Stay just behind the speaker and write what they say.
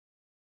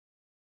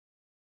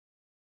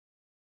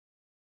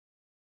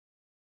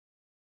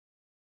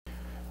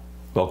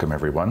Welcome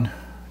everyone,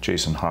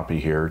 Jason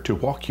Hoppy here to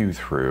walk you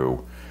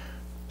through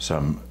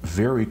some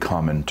very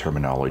common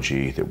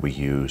terminology that we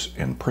use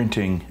in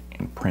printing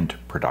and print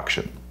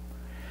production.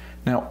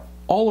 Now,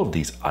 all of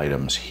these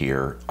items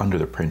here under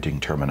the printing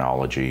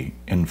terminology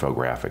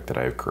infographic that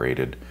I've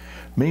created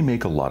may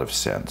make a lot of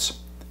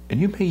sense.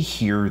 And you may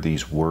hear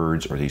these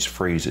words or these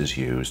phrases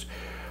used,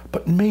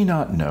 but may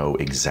not know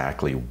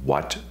exactly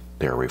what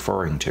they're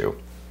referring to.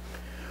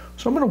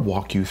 So I'm going to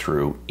walk you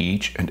through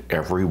each and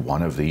every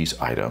one of these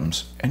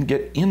items and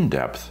get in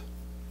depth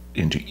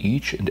into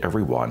each and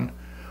every one,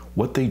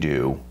 what they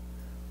do,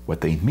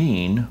 what they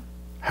mean,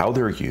 how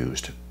they're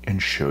used,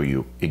 and show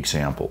you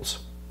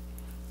examples.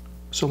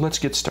 So let's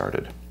get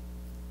started.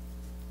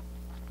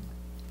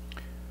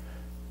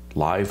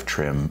 Live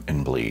trim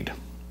and bleed.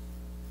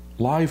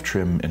 Live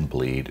trim and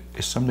bleed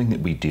is something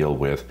that we deal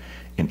with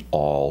in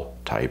all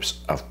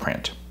types of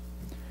print.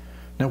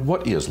 Now,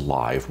 what is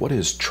live? What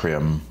is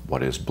trim?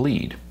 What is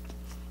bleed?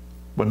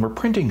 When we're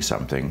printing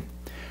something,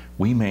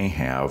 we may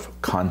have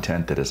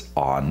content that is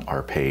on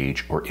our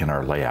page or in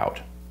our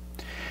layout.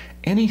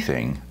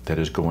 Anything that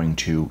is going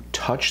to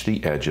touch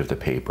the edge of the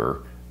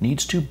paper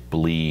needs to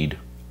bleed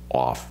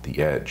off the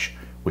edge,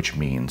 which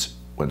means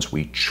once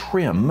we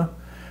trim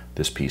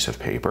this piece of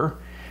paper,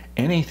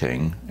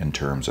 anything in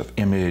terms of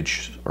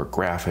image or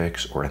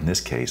graphics, or in this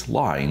case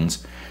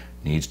lines,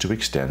 needs to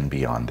extend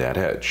beyond that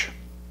edge.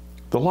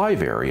 The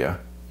live area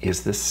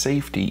is the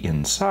safety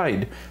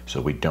inside so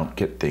we don't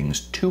get things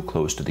too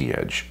close to the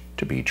edge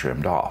to be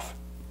trimmed off.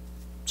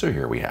 So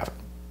here we have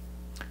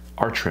it.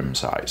 Our trim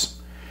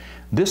size.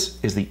 This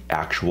is the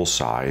actual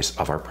size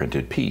of our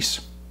printed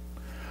piece.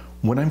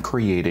 When I'm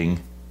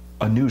creating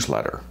a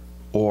newsletter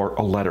or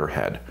a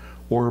letterhead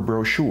or a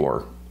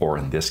brochure, or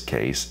in this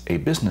case a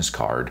business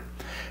card,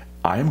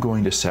 I'm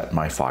going to set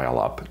my file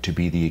up to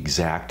be the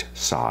exact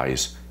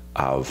size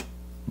of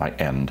my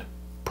end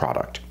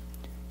product.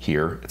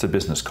 Here, it's a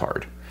business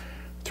card,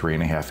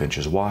 3.5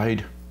 inches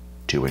wide,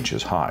 2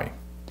 inches high.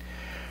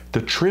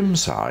 The trim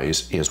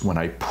size is when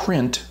I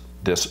print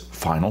this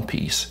final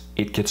piece,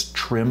 it gets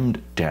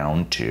trimmed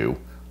down to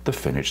the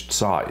finished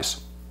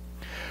size.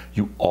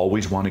 You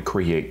always want to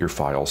create your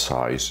file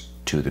size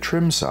to the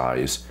trim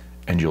size,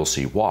 and you'll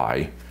see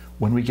why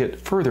when we get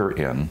further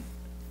in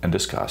and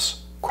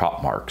discuss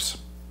crop marks.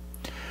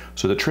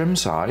 So the trim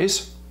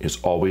size is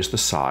always the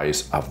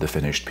size of the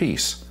finished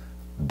piece.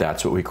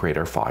 That's what we create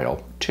our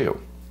file to.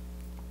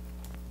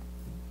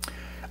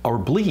 Our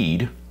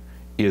bleed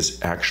is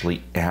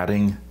actually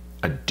adding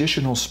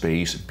additional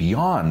space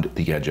beyond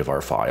the edge of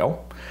our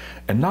file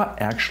and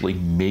not actually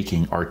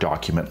making our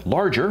document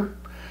larger,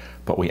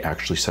 but we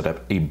actually set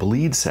up a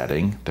bleed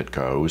setting that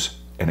goes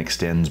and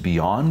extends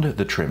beyond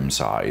the trim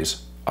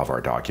size of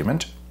our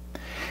document.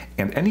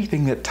 And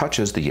anything that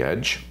touches the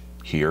edge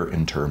here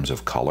in terms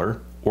of color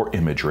or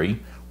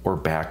imagery or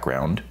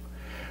background,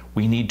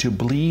 we need to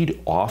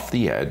bleed off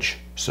the edge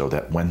so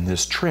that when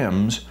this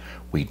trims,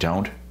 we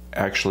don't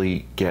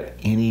actually get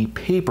any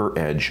paper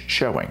edge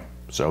showing.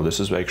 So this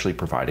is actually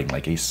providing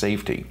like a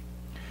safety.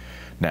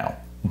 Now,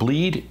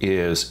 bleed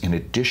is in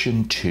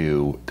addition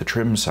to the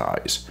trim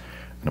size.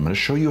 And I'm going to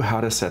show you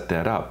how to set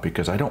that up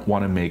because I don't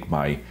want to make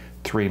my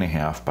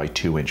 3.5 by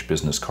 2 inch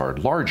business card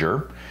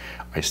larger.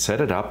 I set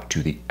it up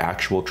to the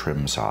actual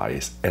trim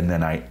size and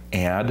then I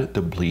add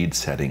the bleed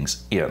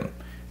settings in.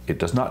 It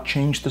does not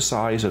change the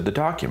size of the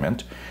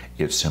document.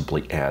 It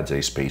simply adds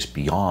a space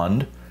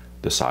beyond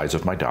the size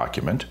of my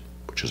document,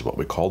 which is what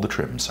we call the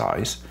trim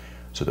size,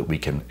 so that we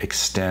can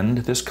extend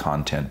this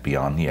content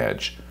beyond the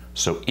edge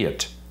so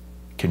it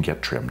can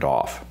get trimmed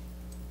off.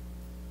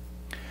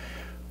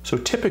 So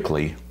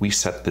typically we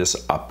set this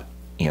up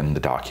in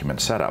the document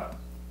setup.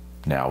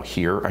 Now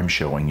here I'm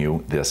showing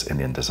you this in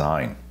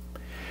InDesign.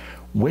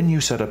 When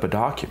you set up a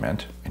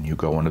document and you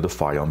go into the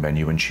File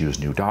menu and choose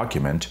New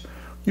Document,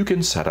 you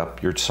can set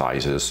up your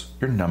sizes,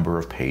 your number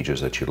of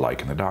pages that you'd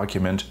like in the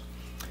document,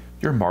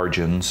 your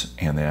margins,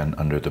 and then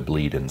under the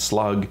bleed and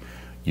slug,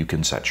 you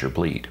can set your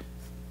bleed.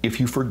 If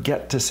you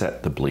forget to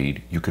set the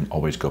bleed, you can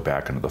always go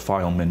back into the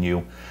File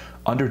menu,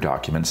 under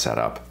Document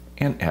Setup,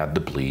 and add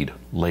the bleed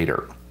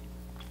later.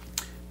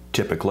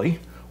 Typically,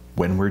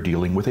 when we're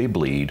dealing with a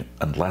bleed,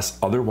 unless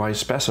otherwise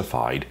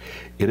specified,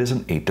 it is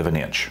 1/8 of an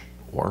inch,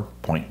 or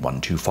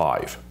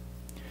 0.125.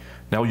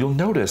 Now you'll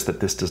notice that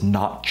this does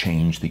not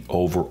change the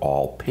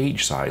overall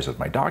page size of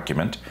my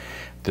document.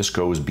 This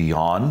goes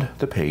beyond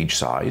the page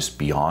size,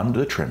 beyond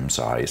the trim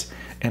size,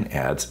 and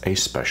adds a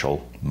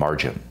special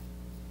margin.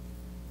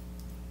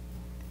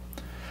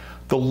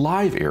 The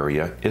live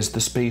area is the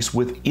space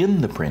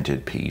within the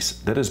printed piece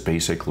that is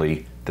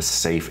basically the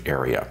safe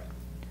area.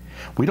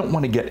 We don't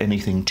want to get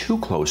anything too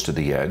close to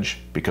the edge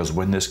because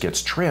when this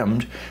gets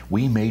trimmed,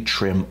 we may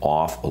trim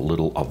off a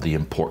little of the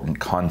important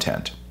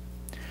content.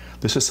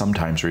 This is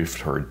sometimes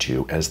referred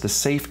to as the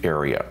safe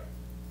area.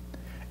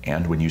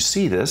 And when you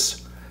see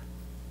this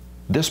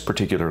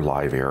particular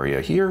live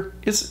area here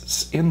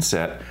is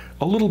inset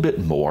a little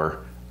bit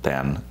more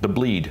than the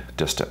bleed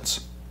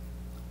distance.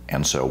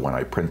 And so when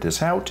I print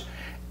this out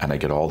and I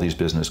get all these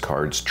business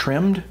cards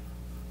trimmed,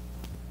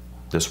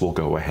 this will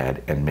go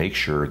ahead and make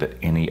sure that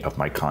any of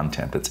my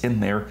content that's in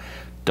there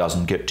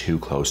doesn't get too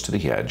close to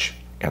the edge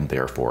and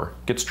therefore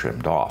gets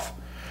trimmed off.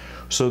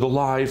 So the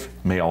live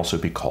may also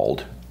be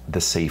called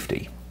the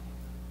safety.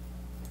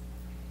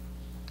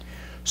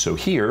 So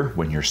here,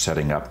 when you're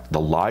setting up the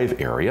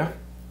live area,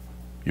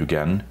 you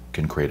again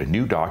can create a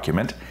new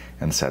document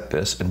and set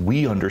this, and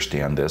we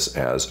understand this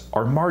as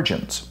our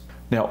margins.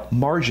 Now,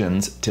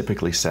 margins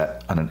typically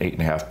set on an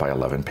 8.5 by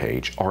 11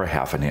 page are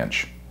 1/2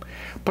 inch.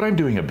 But I'm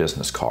doing a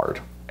business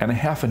card, and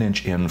 1/2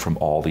 inch in from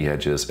all the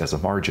edges as a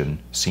margin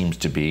seems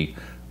to be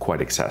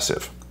quite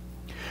excessive.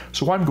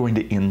 So I'm going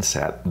to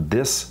inset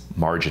this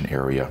margin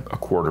area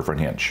 1/4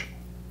 inch.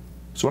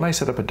 So when I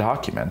set up a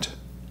document,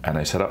 and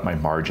I set up my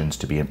margins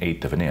to be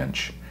 1/8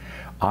 inch,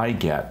 I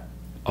get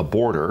a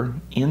border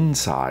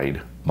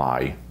inside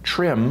my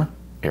trim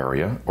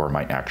area, or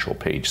my actual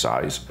page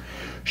size,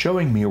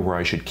 showing me where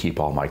I should keep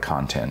all my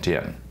content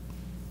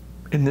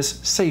in this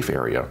safe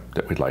area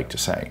that we'd like to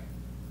say.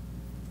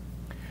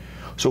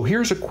 So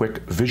here's a quick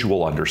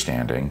visual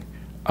understanding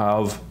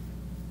of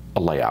a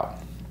layout.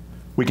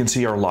 We can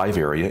see our live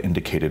area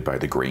indicated by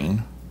the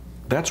green.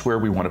 That's where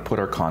we want to put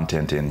our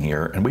content in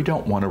here, and we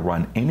don't want to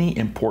run any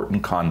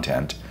important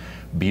content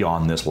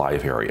beyond this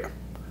live area.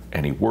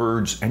 Any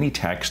words, any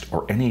text,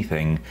 or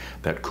anything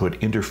that could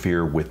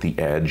interfere with the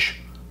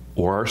edge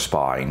or our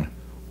spine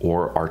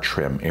or our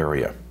trim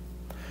area.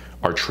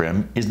 Our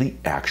trim is the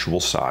actual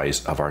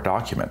size of our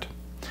document.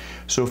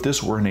 So if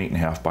this were an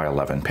 8.5 by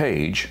 11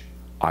 page,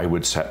 I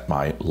would set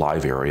my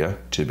live area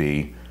to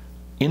be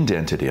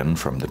indented in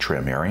from the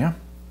trim area,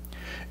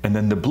 and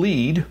then the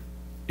bleed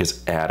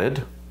is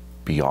added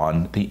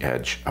beyond the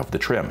edge of the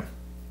trim.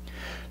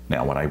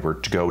 Now, when I were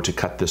to go to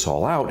cut this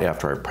all out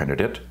after I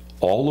printed it,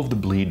 all of the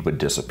bleed would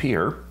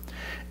disappear,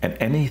 and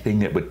anything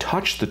that would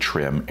touch the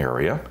trim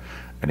area,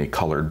 any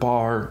colored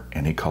bar,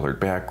 any colored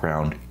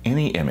background,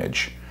 any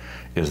image,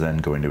 is then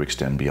going to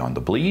extend beyond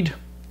the bleed.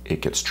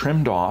 It gets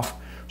trimmed off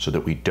so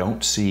that we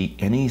don't see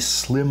any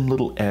slim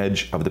little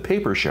edge of the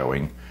paper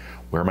showing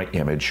where my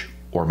image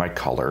or my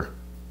color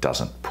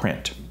doesn't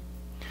print.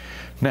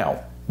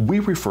 Now, we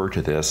refer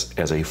to this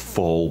as a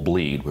full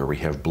bleed, where we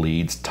have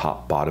bleeds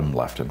top, bottom,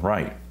 left, and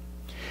right.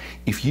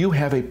 If you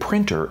have a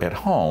printer at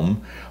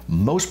home,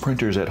 most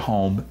printers at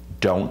home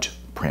don't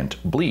print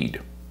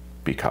bleed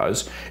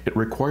because it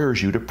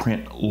requires you to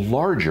print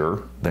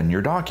larger than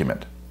your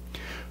document.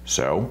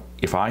 So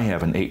if I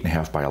have an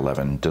 8.5 by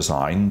 11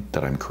 design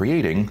that I'm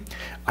creating,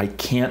 I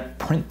can't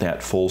print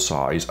that full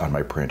size on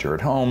my printer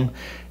at home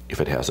if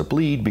it has a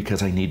bleed,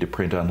 because I need to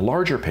print on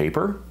larger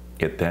paper.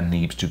 It then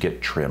needs to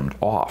get trimmed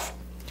off.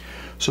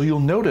 So you'll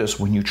notice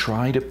when you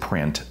try to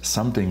print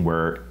something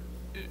where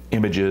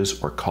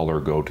images or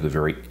color go to the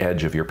very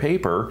edge of your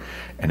paper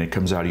and it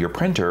comes out of your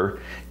printer,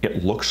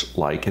 it looks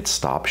like it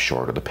stops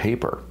short of the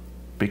paper,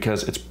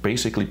 because it's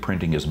basically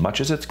printing as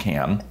much as it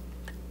can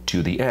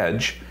to the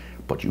edge,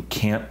 but you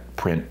can't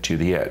print to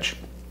the edge.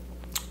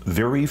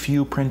 Very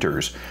few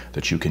printers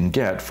that you can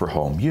get for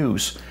home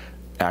use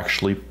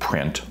actually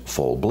print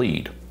full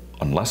bleed,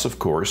 unless of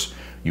course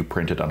you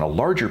print it on a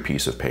larger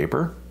piece of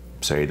paper.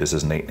 Say this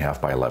is an 8.5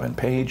 by 11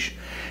 page,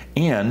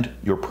 and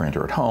your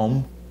printer at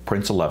home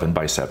prints 11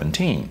 by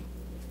 17.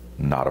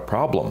 Not a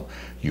problem.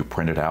 You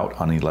print it out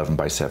on 11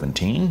 by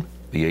 17,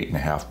 the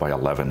 8.5 by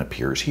 11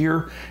 appears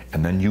here,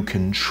 and then you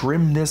can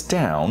trim this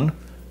down,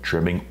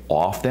 trimming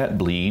off that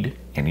bleed,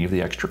 any of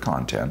the extra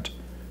content,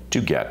 to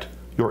get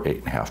your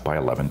 8.5 by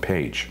 11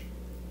 page.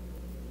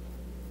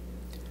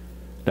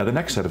 Now the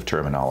next set of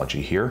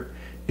terminology here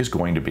is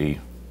going to be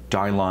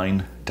die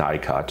line, die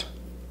cut,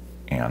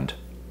 and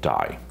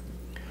die.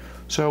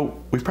 So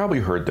we've probably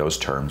heard those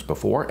terms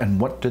before, and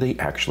what do they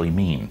actually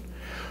mean?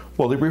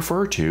 Well, they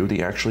refer to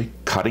the actually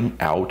cutting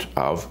out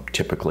of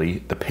typically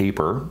the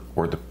paper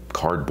or the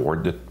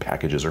cardboard that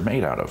packages are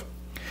made out of.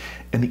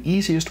 And the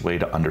easiest way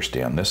to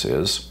understand this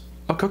is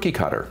a cookie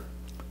cutter.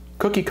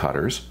 Cookie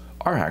cutters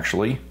are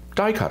actually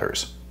die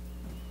cutters.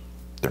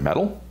 They're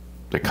metal,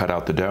 they cut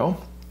out the dough.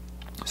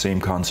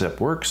 Same concept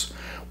works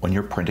when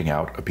you're printing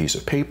out a piece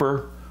of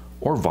paper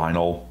or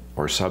vinyl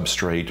or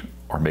substrate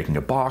or making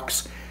a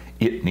box.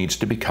 It needs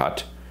to be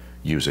cut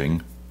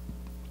using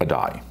a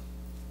die.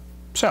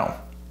 So,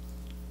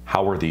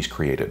 how are these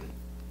created?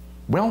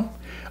 Well,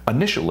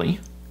 initially,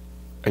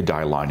 a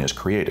die line is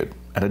created,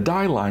 and a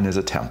die line is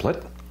a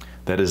template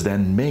that is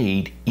then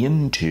made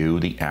into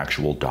the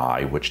actual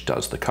die which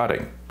does the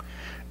cutting.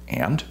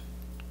 And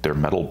they're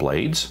metal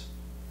blades,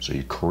 so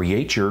you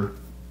create your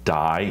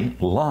die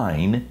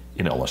line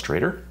in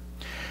Illustrator,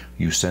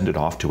 you send it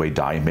off to a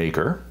die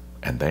maker,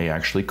 and they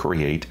actually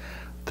create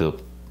the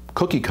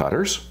cookie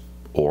cutters,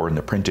 or in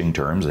the printing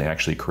terms, they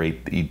actually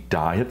create the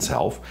die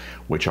itself,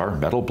 which are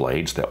metal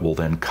blades that will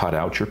then cut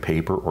out your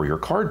paper or your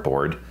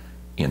cardboard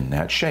in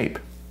that shape.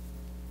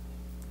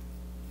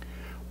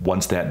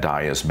 Once that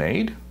die is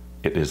made,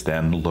 it is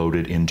then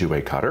loaded into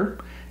a cutter,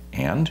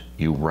 and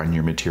you run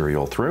your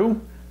material through,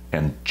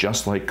 and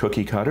just like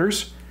cookie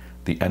cutters,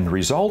 the end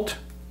result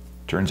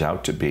turns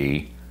out to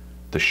be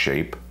the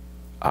shape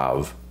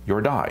of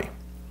your die.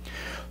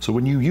 So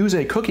when you use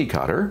a cookie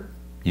cutter,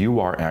 you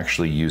are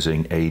actually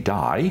using a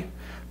die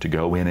to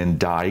go in and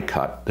die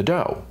cut the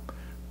dough.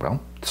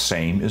 Well, the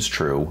same is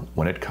true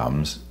when it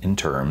comes in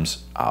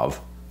terms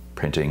of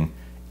printing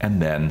and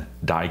then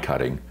die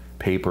cutting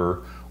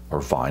paper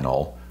or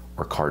vinyl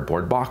or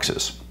cardboard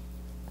boxes.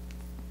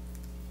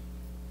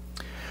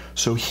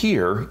 So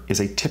here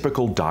is a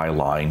typical die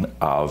line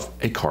of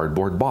a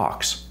cardboard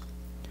box.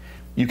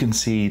 You can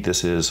see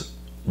this is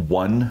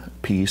one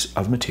piece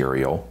of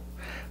material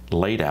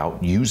laid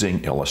out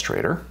using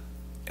Illustrator,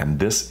 and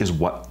this is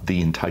what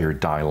the entire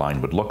die line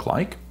would look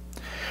like.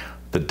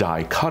 The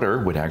die cutter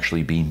would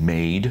actually be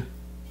made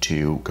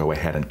to go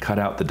ahead and cut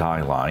out the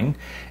die line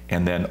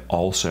and then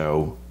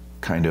also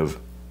kind of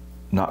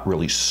not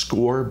really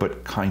score,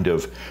 but kind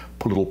of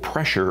put a little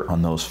pressure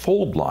on those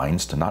fold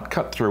lines to not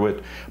cut through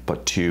it,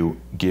 but to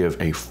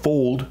give a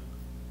fold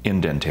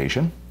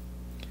indentation.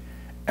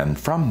 And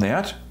from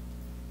that,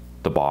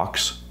 the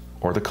box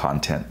or the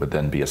content would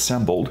then be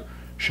assembled,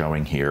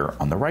 showing here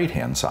on the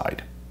right-hand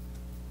side.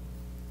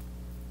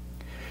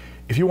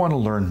 If you want to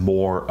learn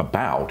more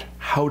about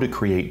how to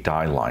create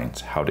die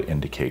lines, how to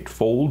indicate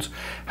folds,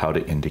 how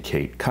to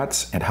indicate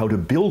cuts, and how to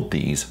build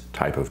these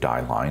type of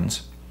die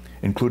lines,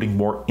 including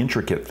more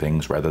intricate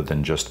things rather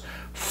than just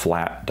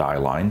flat die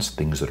lines,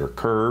 things that are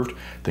curved,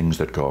 things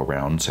that go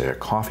around, say, a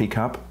coffee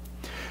cup,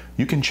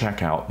 you can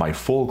check out my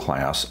full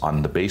class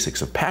on the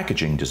basics of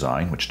packaging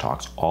design, which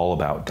talks all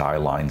about die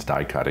lines,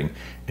 die cutting,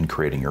 and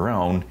creating your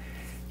own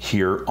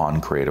here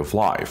on Creative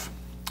Live.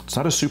 It's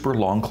not a super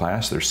long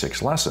class, there's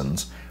 6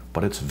 lessons,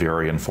 but it's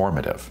very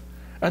informative.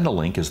 And the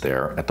link is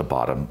there at the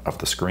bottom of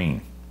the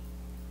screen.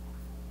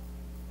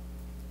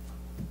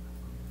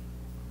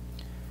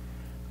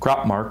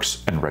 Crop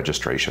marks and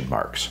registration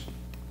marks.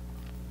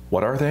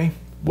 What are they?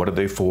 What are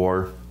they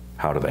for?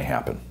 How do they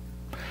happen?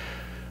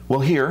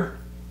 Well, here,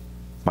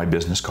 my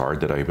business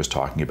card that I was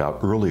talking about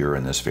earlier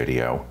in this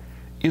video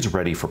is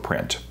ready for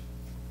print.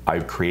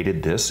 I've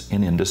created this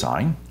in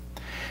InDesign,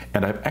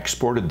 and I've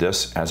exported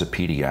this as a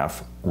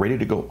PDF ready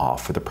to go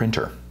off for the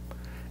printer.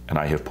 And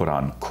I have put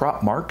on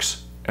crop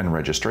marks and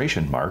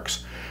registration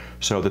marks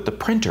so that the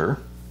printer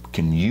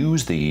can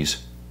use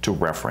these to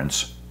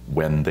reference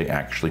when they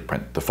actually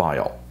print the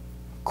file.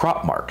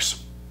 Crop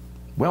marks.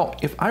 Well,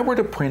 if I were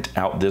to print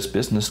out this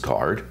business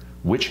card,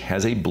 which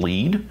has a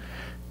bleed,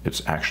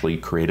 it's actually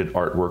created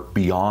artwork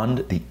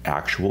beyond the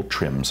actual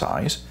trim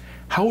size,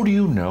 how do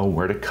you know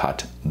where to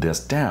cut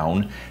this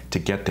down to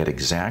get that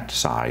exact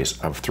size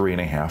of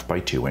 3.5 by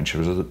 2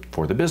 inches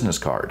for the business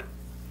card?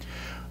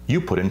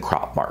 You put in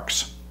crop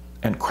marks.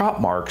 And crop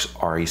marks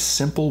are a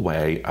simple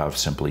way of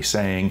simply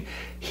saying,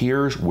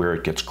 here's where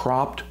it gets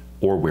cropped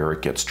or where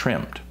it gets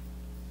trimmed.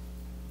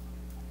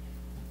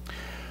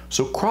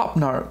 So crop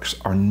marks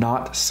are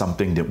not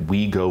something that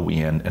we go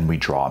in and we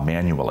draw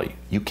manually.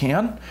 You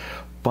can,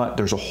 but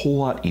there's a whole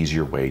lot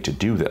easier way to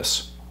do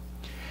this.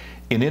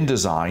 In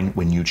InDesign,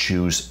 when you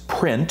choose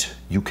print,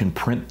 you can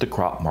print the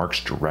crop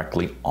marks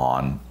directly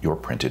on your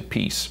printed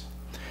piece.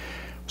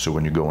 So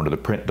when you go into the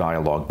print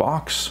dialog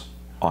box,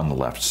 on the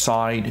left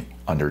side,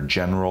 under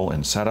General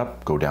and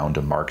Setup, go down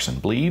to Marks and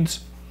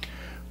Bleeds.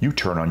 You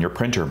turn on your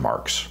printer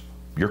marks,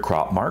 your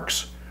crop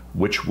marks,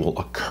 which will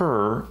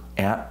occur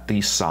at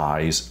the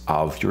size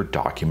of your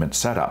document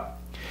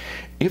setup.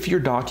 If your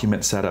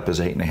document setup is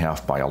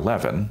 8.5 by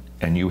 11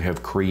 and you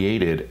have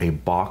created a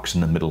box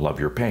in the middle of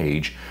your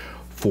page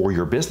for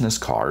your business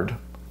card,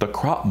 the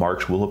crop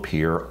marks will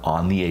appear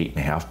on the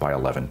 8.5 by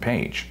 11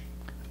 page.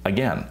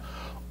 Again,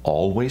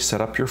 always set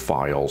up your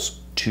files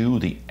to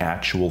the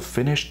actual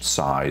finished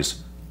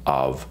size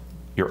of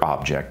your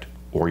object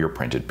or your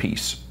printed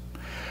piece.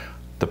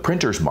 The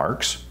printer's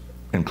marks,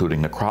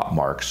 including the crop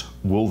marks,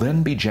 will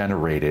then be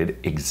generated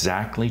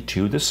exactly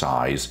to the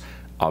size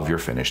of your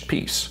finished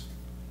piece,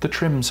 the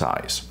trim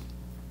size.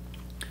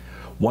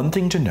 One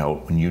thing to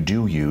note when you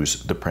do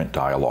use the print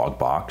dialog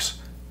box,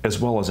 as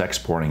well as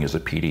exporting as a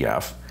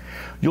PDF,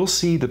 you'll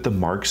see that the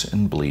marks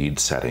and bleed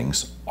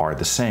settings are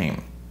the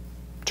same.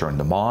 Turn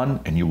them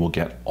on and you will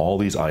get all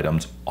these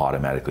items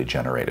automatically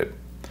generated.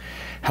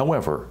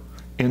 However,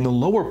 in the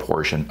lower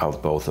portion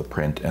of both the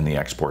print and the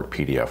export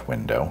PDF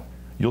window,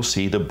 you'll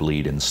see the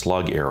bleed and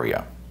slug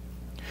area.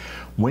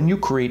 When you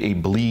create a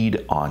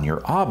bleed on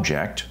your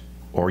object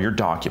or your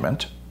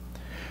document,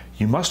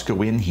 you must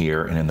go in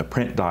here and in the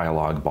print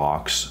dialog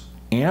box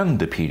and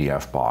the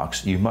PDF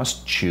box, you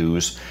must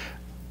choose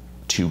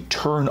to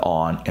turn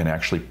on and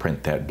actually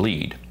print that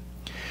bleed.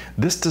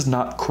 This does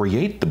not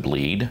create the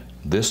bleed.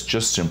 This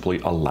just simply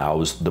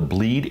allows the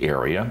bleed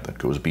area that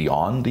goes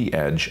beyond the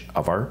edge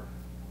of our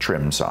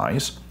trim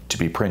size to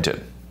be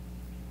printed.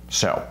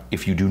 So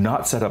if you do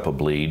not set up a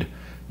bleed,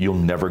 you'll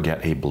never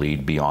get a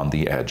bleed beyond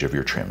the edge of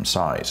your trim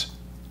size.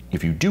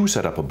 If you do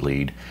set up a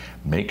bleed,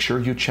 make sure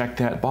you check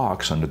that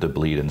box under the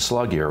bleed and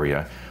slug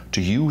area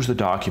to use the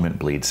document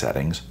bleed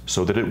settings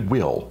so that it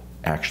will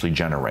actually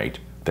generate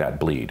that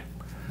bleed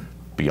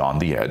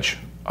beyond the edge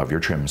of your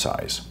trim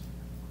size.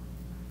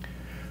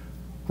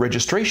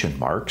 Registration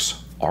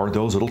marks are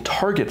those little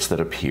targets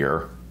that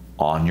appear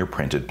on your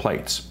printed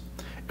plates.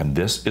 And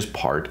this is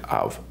part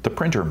of the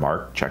printer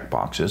mark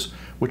checkboxes,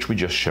 which we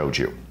just showed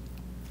you.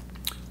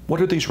 What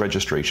are these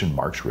registration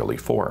marks really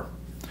for?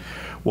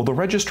 Well, the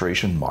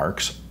registration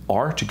marks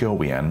are to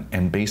go in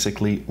and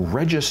basically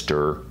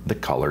register the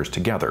colors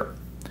together.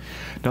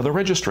 Now, the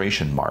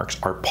registration marks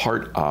are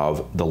part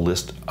of the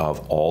list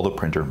of all the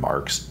printer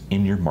marks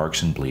in your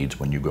marks and bleeds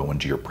when you go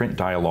into your print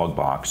dialog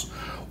box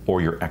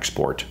or your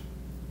export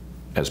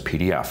as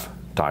PDF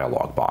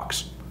dialog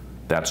box.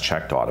 That's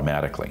checked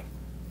automatically.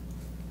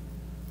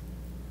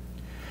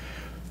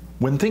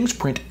 When things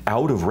print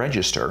out of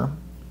register,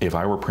 if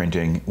I were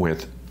printing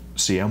with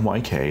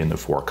CMYK in the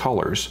 4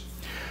 colors,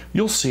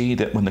 you'll see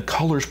that when the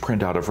colors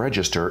print out of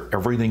register,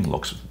 everything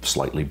looks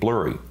slightly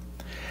blurry.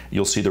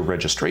 You'll see the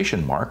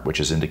registration mark, which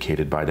is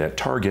indicated by that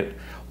target,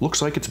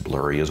 looks like it's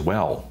blurry as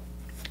well.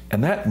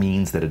 And that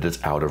means that it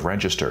is out of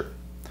register.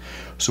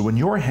 So when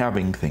you're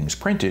having things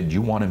printed,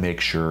 you want to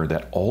make sure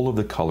that all of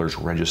the colors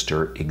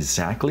register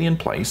exactly in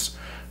place,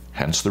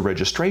 hence the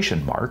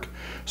registration mark,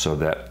 so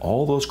that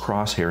all those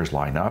crosshairs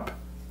line up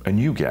and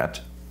you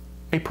get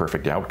a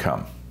perfect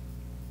outcome.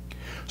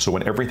 So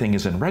when everything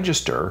is in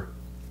register,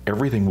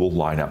 everything will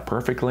line up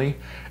perfectly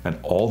and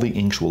all the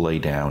inks will lay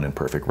down in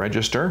perfect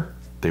register.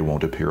 They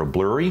won't appear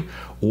blurry,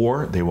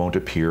 or they won't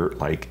appear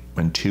like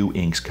when 2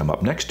 inks come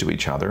up next to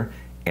each other,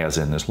 as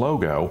in this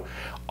logo.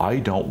 I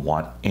don't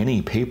want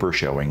any paper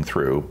showing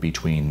through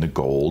between the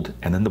gold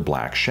and then the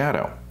black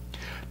shadow.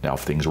 Now,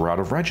 if things were out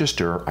of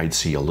register, I'd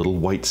see a little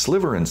white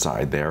sliver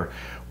inside there,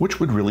 which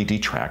would really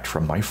detract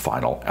from my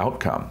final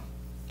outcome.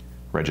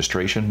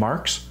 Registration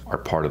marks are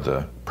part of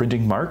the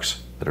printing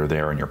marks that are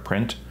there in your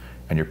print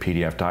and your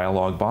PDF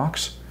dialog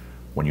box.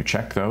 When you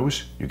check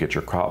those, you get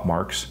your crop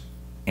marks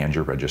and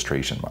your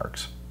registration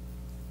marks.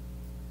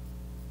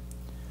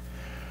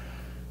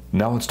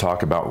 Now let's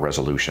talk about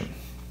resolution.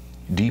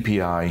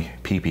 DPI,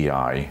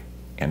 PPI,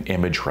 and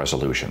image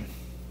resolution.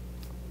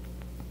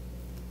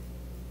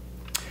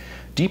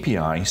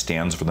 DPI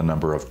stands for the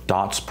number of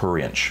dots per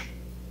inch,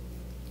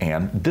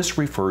 and this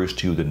refers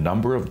to the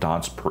number of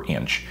dots per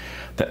inch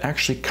that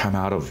actually come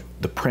out of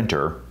the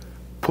printer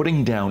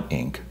putting down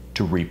ink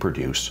to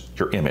reproduce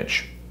your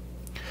image.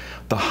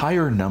 The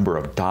higher number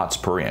of dots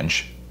per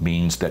inch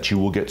means that you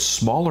will get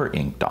smaller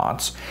ink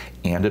dots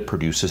and it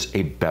produces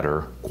a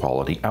better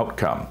quality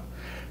outcome.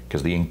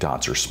 Because the ink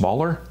dots are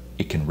smaller,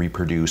 it can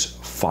reproduce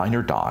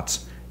finer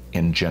dots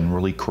and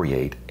generally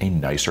create a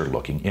nicer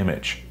looking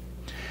image.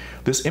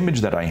 This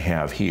image that I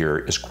have here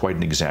is quite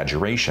an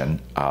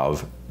exaggeration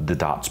of the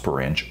dots per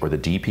inch, or the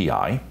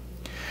DPI,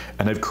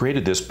 and I've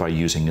created this by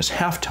using this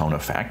halftone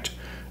effect,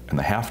 and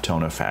the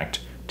halftone effect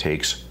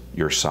takes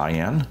your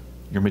cyan,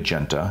 your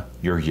magenta,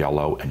 your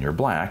yellow, and your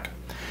black,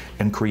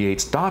 and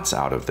creates dots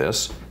out of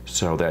this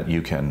so that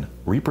you can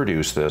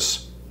reproduce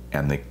this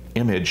and the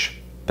image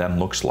then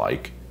looks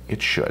like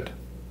it should.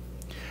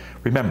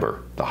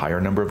 Remember, the higher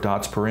number of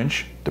dots per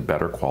inch, the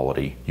better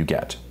quality you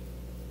get.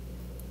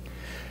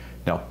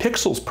 Now,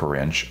 pixels per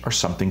inch are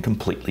something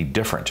completely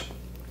different.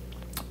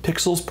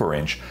 Pixels per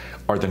inch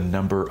are the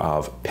number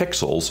of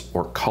pixels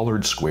or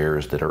colored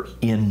squares that are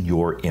in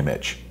your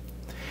image.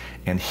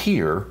 And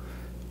here,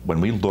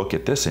 when we look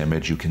at this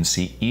image, you can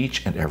see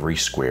each and every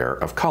square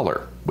of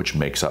color, which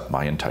makes up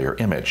my entire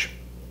image.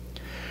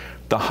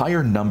 The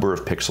higher number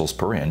of pixels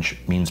per inch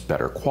means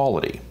better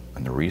quality.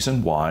 And the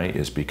reason why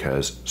is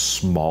because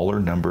smaller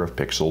number of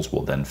pixels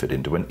will then fit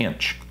into an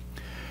inch.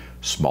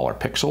 Smaller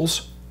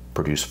pixels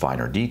produce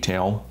finer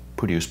detail,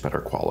 produce better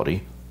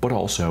quality, but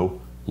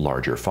also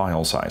larger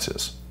file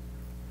sizes.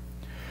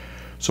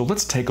 So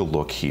let's take a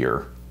look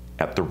here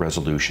at the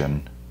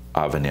resolution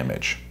of an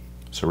image.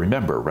 So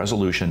remember,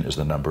 resolution is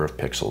the number of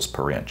pixels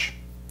per inch.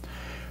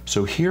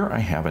 So here I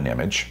have an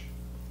image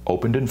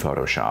opened in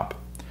Photoshop,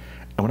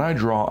 and when I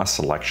draw a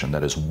selection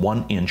that is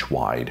 1 inch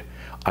wide,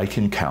 I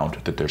can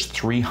count that there's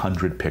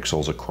 300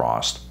 pixels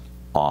across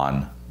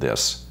on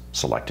this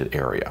selected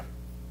area.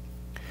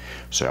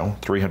 So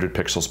 300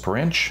 pixels per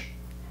inch,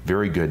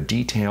 very good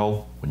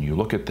detail. When you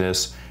look at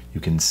this, you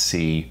can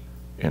see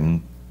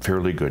in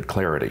fairly good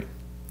clarity.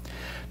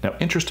 Now,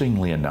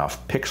 interestingly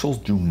enough,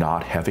 pixels do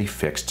not have a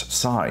fixed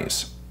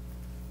size.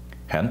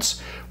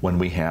 Hence, when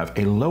we have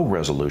a low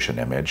resolution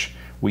image,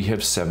 we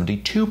have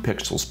 72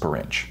 pixels per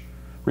inch.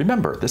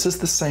 Remember, this is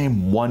the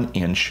same 1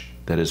 inch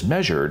that is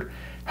measured.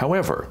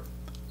 However,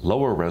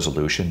 lower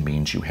resolution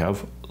means you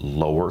have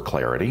lower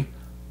clarity,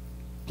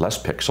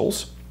 less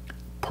pixels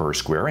per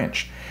square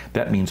inch.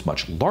 That means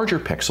much larger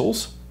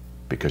pixels,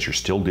 because you're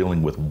still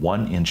dealing with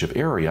 1 inch of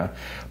area,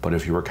 but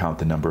if you count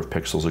the number of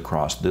pixels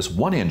across this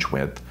 1 inch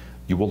width,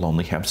 you will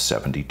only have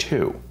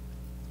 72.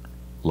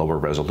 Lower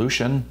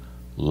resolution,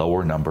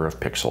 lower number of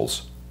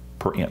pixels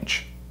per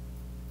inch.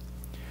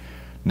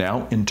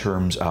 Now, in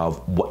terms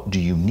of what do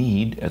you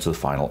need as the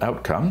final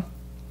outcome,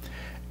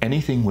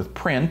 anything with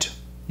print,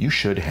 you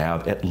should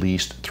have at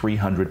least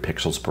 300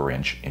 pixels per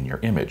inch in your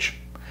image.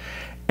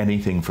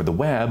 Anything for the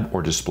web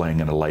or displaying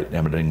in a light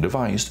emitting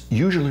device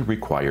usually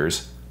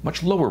requires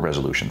much lower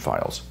resolution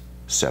files,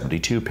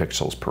 72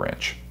 pixels per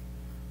inch.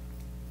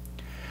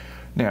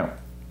 Now,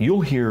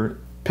 you'll hear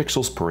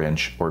pixels per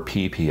inch, or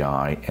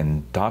PPI,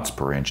 and dots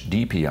per inch,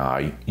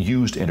 DPI,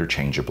 used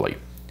interchangeably.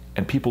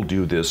 And people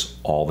do this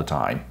all the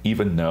time,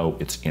 even though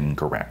it's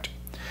incorrect.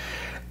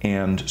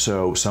 And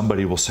so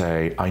somebody will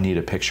say, I need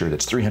a picture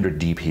that's 300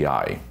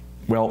 DPI.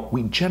 Well,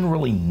 we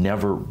generally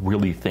never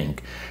really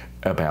think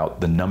about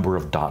the number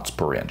of dots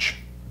per inch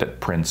that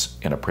prints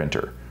in a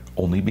printer,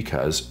 only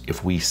because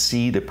if we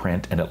see the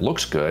print and it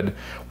looks good,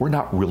 we're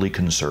not really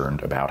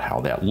concerned about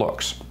how that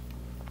looks.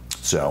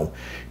 So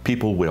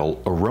people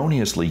will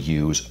erroneously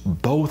use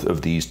both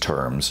of these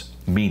terms,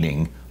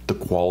 meaning the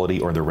quality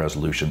or the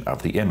resolution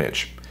of the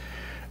image.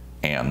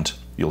 And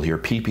you'll hear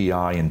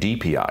PPI and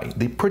DPI.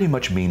 They pretty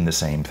much mean the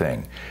same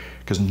thing,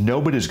 because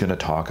nobody's going to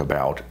talk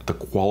about the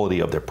quality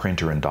of their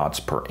printer in dots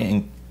per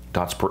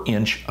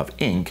inch of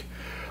ink,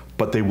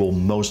 but they will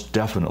most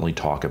definitely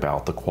talk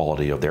about the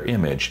quality of their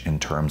image in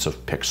terms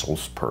of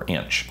pixels per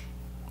inch.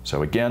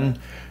 So again,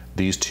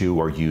 these two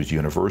are used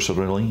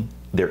universally.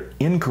 They're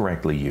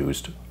incorrectly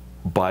used,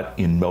 but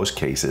in most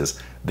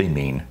cases, they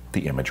mean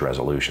the image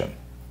resolution.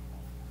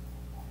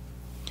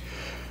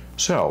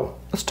 So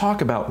let's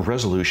talk about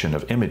resolution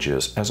of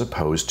images as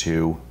opposed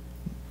to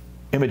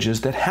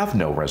images that have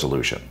no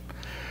resolution.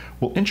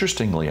 Well,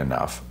 interestingly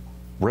enough,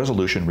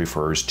 resolution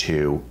refers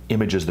to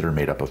images that are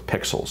made up of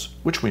pixels,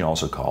 which we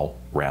also call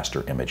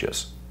raster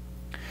images.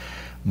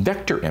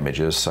 Vector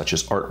images, such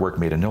as artwork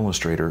made in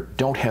Illustrator,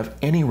 don't have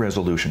any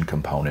resolution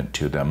component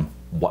to them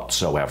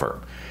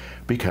whatsoever,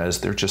 because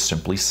they're just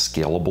simply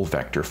scalable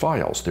vector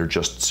files. They're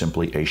just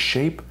simply a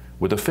shape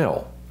with a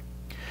fill.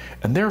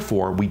 And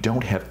therefore, we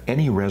don't have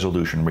any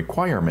resolution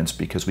requirements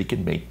because we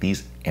can make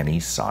these any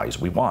size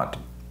we want.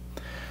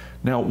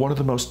 Now, one of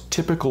the most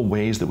typical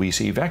ways that we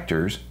see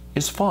vectors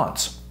is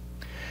fonts.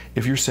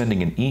 If you're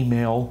sending an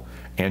email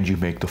and you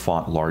make the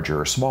font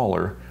larger or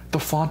smaller, the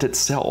font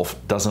itself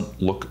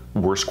doesn't look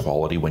worse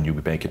quality when you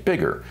make it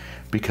bigger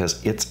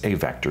because it's a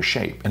vector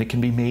shape and it can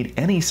be made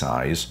any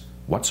size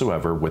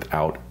whatsoever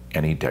without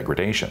any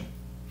degradation.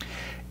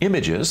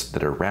 Images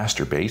that are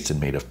raster-based and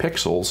made of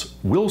pixels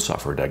will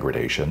suffer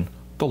degradation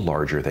the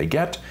larger they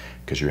get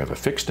because you have a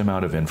fixed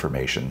amount of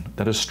information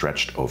that is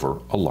stretched over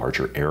a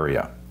larger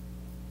area.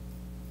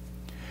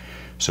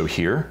 So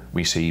here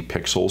we see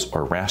pixels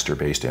or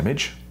raster-based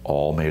image,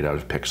 all made out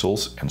of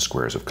pixels and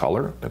squares of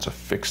color. That's a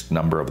fixed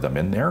number of them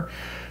in there.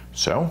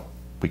 So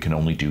we can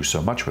only do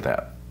so much with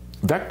that.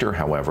 Vector,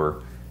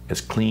 however,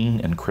 is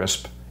clean and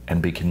crisp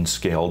and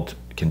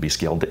can be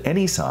scaled to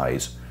any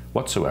size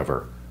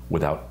whatsoever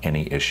without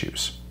any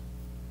issues.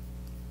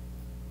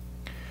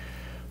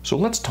 So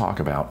let's talk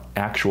about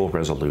actual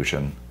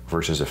resolution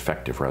versus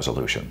effective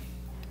resolution.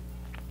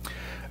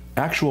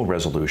 Actual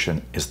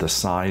resolution is the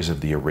size of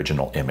the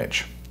original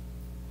image.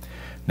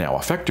 Now,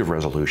 effective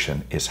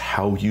resolution is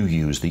how you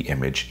use the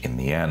image in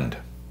the end.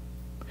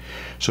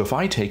 So if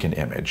I take an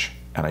image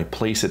and I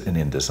place it in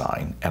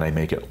InDesign and I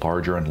make it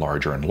larger and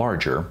larger and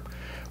larger,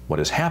 what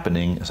is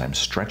happening is I'm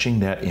stretching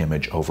that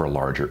image over a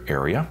larger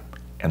area,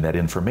 and that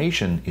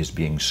information is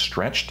being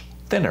stretched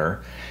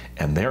thinner,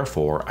 and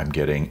therefore I'm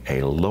getting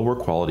a lower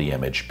quality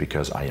image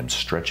because I am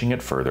stretching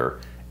it further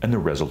and the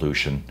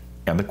resolution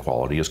and the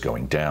quality is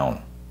going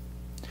down.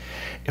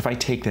 If I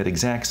take that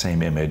exact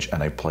same image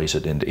and I place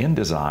it into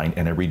InDesign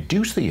and I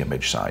reduce the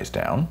image size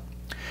down,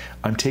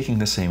 I'm taking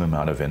the same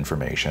amount of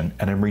information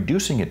and I'm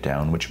reducing it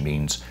down, which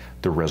means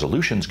the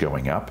resolution's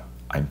going up,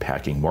 I'm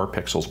packing more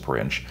pixels per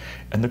inch,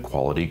 and the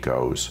quality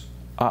goes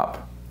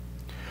up.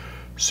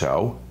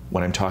 So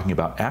when I'm talking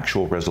about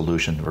actual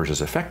resolution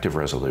versus effective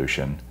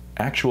resolution,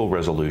 actual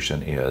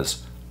resolution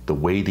is the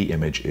way the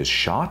image is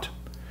shot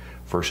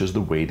versus the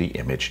way the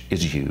image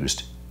is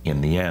used in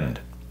the end.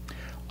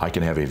 I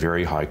can have a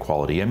very high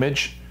quality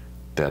image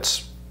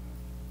that's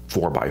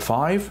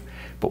 4:5,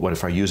 but what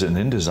if I use it in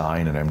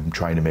InDesign and I'm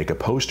trying to make a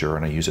poster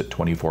and I use it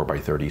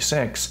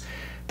 24:36,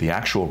 the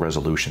actual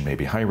resolution may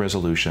be high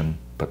resolution,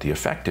 but the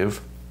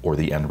effective or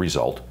the end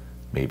result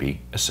may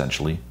be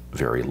essentially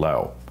very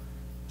low.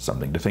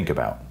 Something to think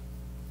about.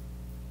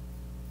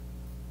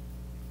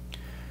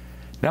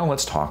 Now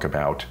let's talk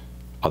about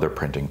other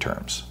printing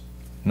terms: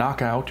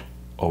 knockout,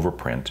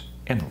 overprint,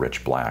 and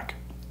rich black.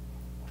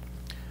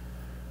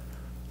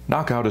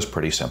 Knockout is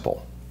pretty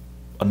simple.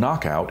 A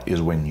knockout is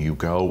when you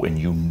go and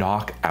you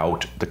knock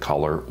out the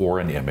color or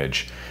an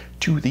image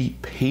to the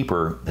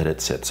paper that it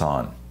sits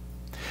on.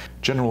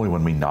 Generally,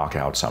 when we knock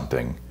out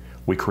something,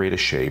 we create a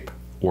shape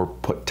or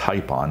put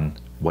type on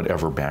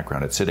whatever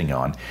background it's sitting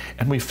on,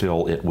 and we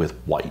fill it with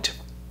white.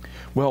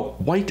 Well,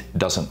 white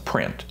doesn't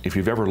print. If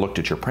you've ever looked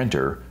at your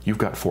printer, you've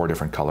got 4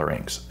 different color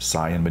inks: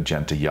 cyan,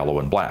 magenta, yellow,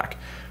 and black.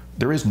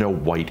 There is no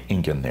white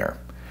ink in there.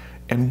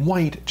 And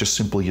white just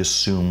simply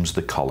assumes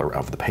the color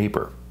of the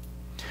paper.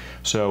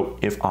 So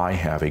if I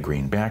have a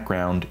green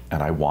background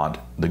and I want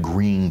the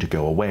green to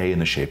go away in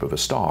the shape of a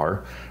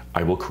star,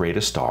 I will create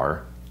a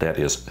star that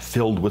is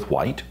filled with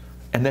white,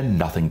 and then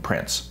nothing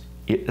prints.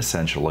 It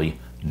essentially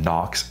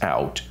knocks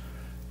out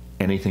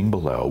anything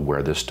below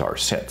where the star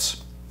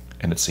sits.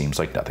 And it seems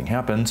like nothing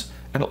happens,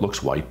 and it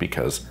looks white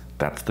because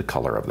that's the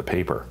color of the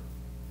paper.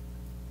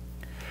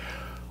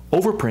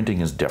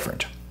 Overprinting is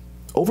different.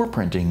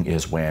 Overprinting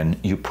is when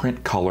you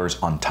print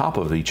colors on top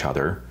of each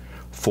other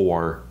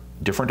for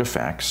different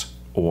effects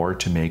or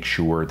to make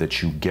sure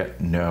that you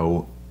get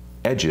no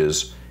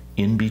edges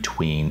in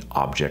between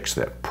objects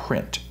that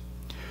print.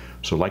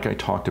 So like I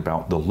talked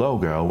about the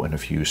logo in a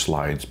few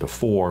slides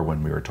before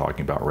when we were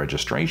talking about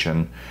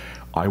registration,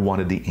 I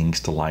wanted the inks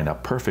to line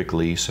up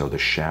perfectly so the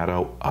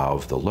shadow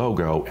of the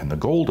logo and the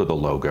gold of the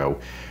logo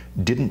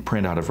didn't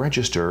print out of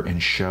register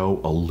and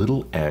show a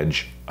little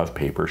edge of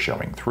paper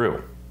showing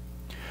through.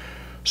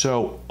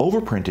 So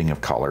overprinting of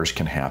colors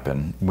can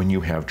happen when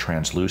you have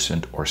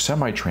translucent or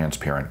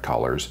semi-transparent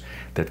colors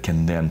that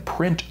can then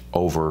print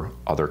over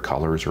other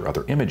colors or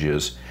other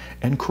images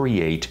and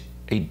create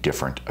a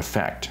different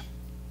effect.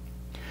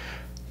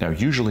 Now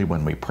usually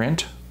when we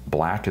print,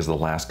 black is the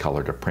last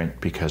color to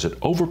print because it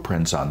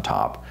overprints on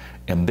top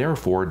and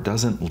therefore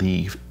doesn't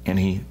leave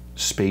any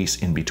space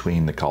in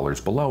between the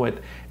colors below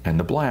it and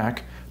the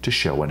black to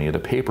show any of the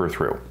paper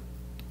through.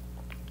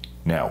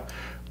 Now,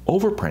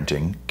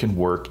 overprinting can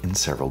work in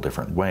several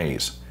different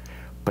ways,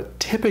 but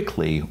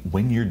typically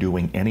when you're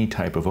doing any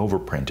type of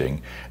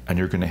overprinting and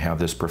you're going to have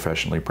this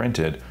professionally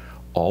printed,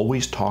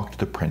 always talk to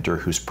the printer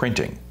who's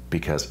printing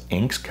because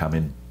inks come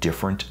in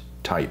different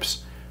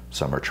types.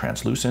 Some are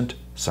translucent,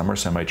 some are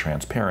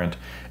semi-transparent,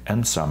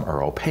 and some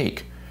are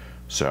opaque.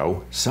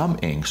 So some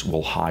inks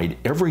will hide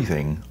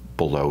everything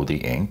below the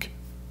ink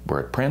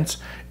where it prints,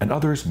 and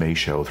others may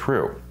show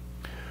through.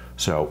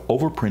 So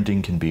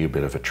overprinting can be a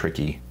bit of a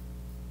tricky.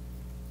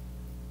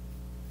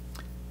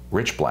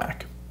 Rich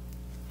black.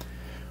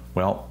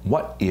 Well,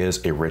 what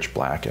is a rich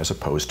black as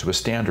opposed to a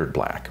standard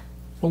black?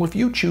 Well, if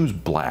you choose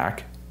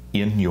black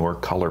in your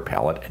color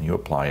palette and you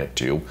apply it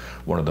to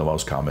one of the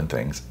most common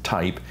things,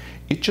 type,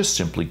 it just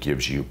simply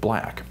gives you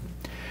black.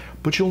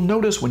 But you'll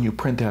notice when you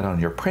print that on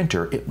your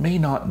printer, it may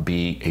not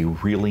be a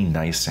really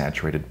nice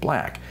saturated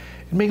black.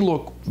 It may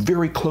look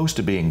very close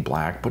to being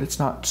black, but it's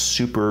not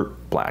super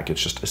black,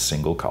 it's just a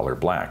single color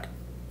black.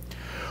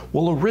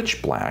 Well, a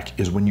rich black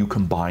is when you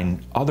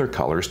combine other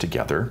colors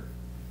together,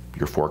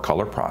 your 4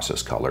 color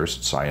process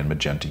colors, cyan,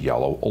 magenta,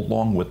 yellow,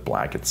 along with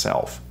black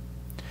itself.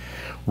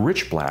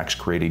 Rich blacks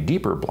create a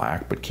deeper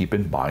black, but keep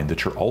in mind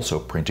that you're also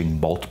printing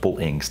multiple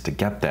inks to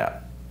get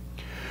that.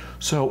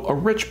 So a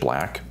rich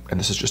black, and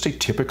this is just a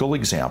typical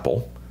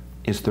example,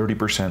 is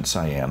 30%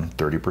 cyan,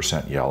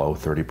 30% yellow,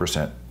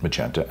 30%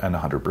 magenta, and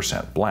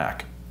 100%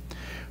 black.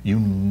 You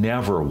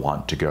never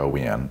want to go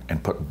in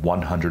and put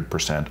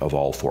 100% of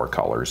all 4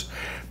 colors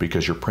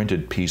because your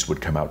printed piece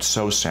would come out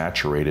so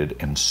saturated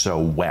and so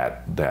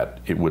wet that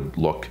it would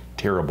look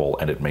terrible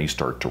and it may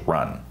start to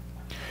run.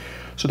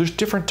 So there's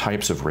different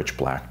types of rich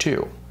black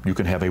too. You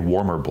can have a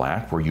warmer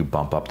black where you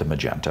bump up the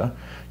magenta.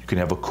 You can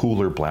have a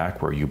cooler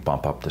black where you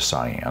bump up the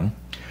cyan.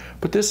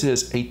 But this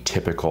is a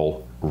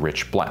typical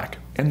rich black.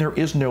 And there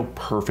is no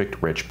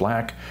perfect rich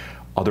black.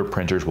 Other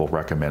printers will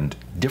recommend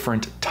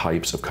different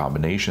types of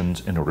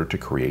combinations in order to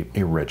create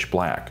a rich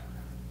black.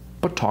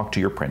 But talk to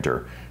your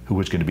printer who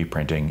is going to be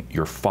printing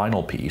your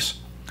final piece.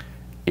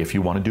 If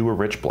you want to do a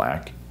rich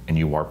black and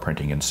you are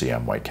printing in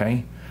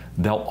CMYK,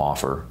 they'll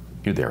offer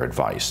you their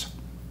advice.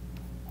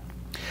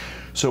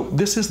 So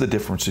this is the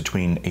difference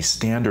between a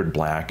standard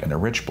black and a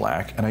rich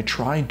black, and I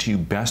tried to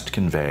best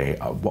convey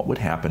what would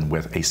happen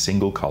with a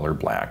single color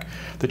black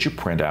that you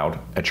print out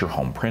at your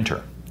home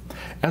printer,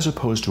 as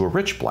opposed to a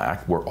rich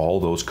black where all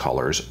those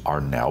colors are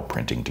now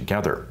printing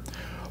together,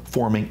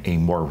 forming a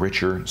more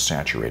richer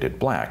saturated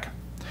black.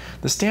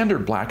 The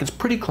standard black is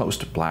pretty close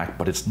to black,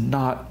 but it's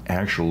not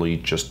actually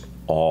just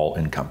all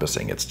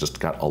encompassing. It's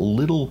just got a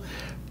little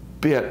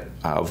bit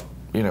of,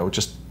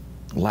 just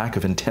lack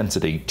of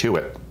intensity to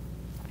it.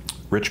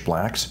 Rich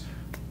blacks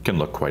can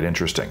look quite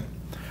interesting.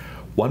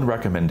 One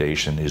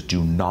recommendation is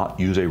do not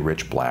use a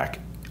rich black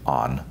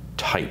on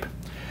type.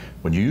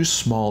 When you use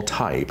small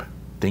type,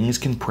 things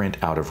can print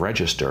out of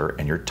register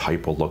and your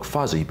type will look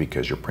fuzzy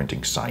because you're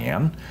printing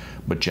cyan,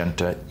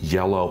 magenta,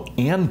 yellow,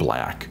 and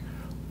black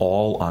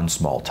all on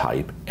small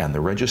type, and the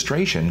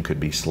registration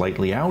could be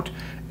slightly out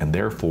and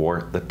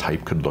therefore the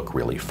type could look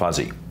really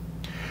fuzzy.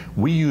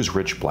 We use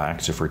rich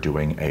blacks if we're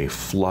doing a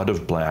flood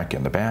of black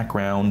in the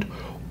background,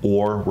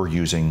 or we're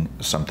using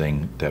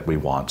something that we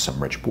want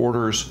some rich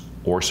borders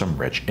or some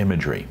rich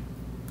imagery.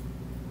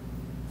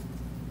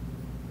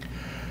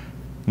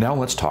 Now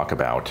let's talk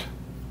about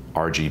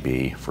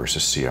RGB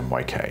versus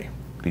CMYK,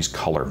 these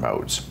color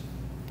modes.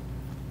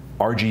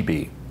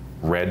 RGB,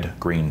 red,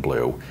 green,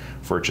 blue,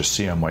 versus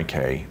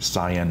CMYK,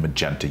 cyan,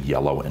 magenta,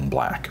 yellow, and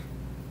black.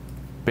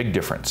 Big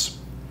difference.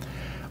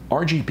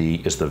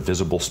 RGB is the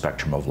visible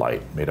spectrum of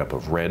light made up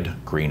of red,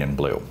 green, and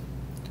blue.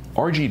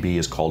 RGB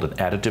is called an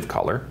additive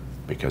color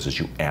because as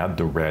you add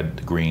the red,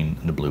 the green,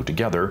 and the blue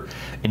together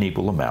in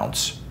equal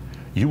amounts,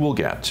 you will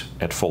get,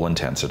 at full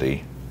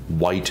intensity,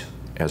 white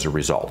as a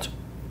result.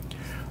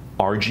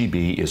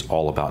 RGB is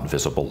all about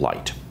visible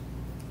light.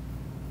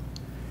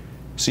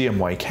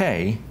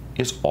 CMYK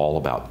is all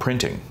about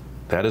printing.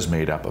 That is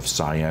made up of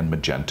cyan,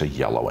 magenta,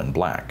 yellow, and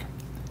black.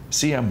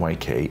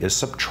 CMYK is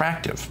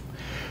subtractive.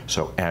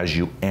 So as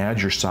you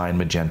add your cyan,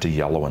 magenta,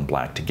 yellow, and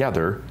black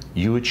together,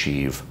 you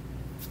achieve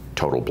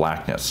total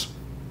blackness.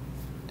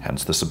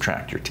 Hence the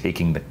subtract. You're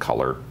taking the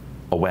color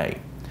away.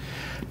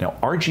 Now,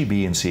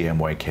 RGB and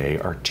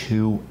CMYK are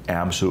two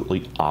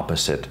absolutely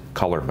opposite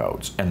color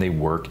modes, and they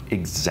work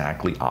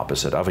exactly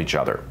opposite of each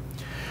other.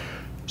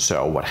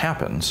 So what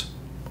happens,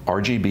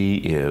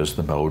 RGB is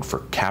the mode for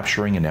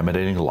capturing and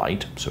emanating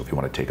light. So if you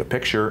want to take a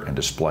picture and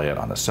display it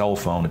on a cell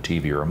phone, a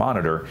TV, or a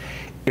monitor,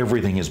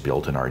 everything is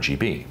built in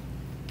RGB.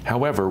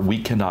 However, we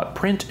cannot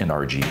print in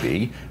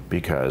RGB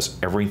because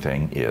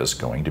everything is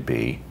going to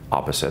be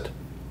opposite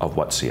of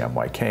what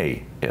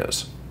CMYK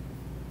is.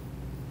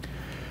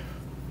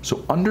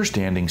 So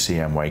understanding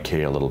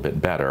CMYK a little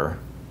bit better,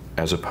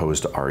 as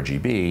opposed to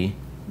RGB,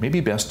 may be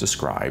best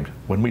described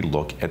when we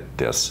look at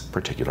this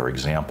particular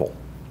example.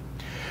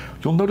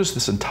 You'll notice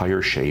this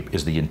entire shape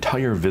is the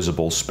entire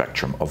visible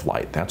spectrum of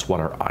light. That's what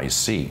our eyes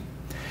see.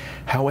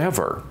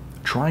 However,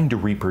 trying to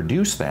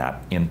reproduce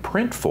that in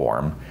print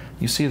form,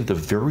 you see that the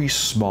very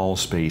small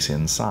space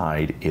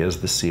inside is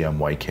the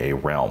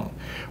CMYK realm,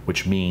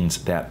 which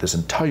means that this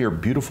entire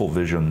beautiful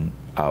vision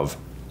of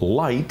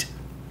light,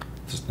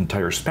 this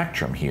entire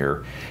spectrum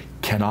here,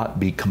 cannot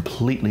be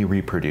completely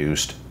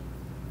reproduced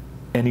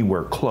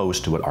anywhere close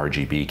to what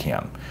RGB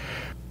can.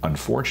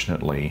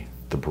 Unfortunately,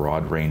 the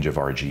broad range of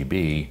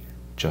RGB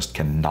just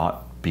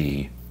cannot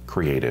be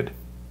created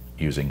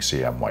using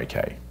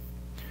CMYK.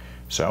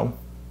 So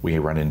we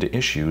run into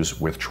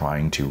issues with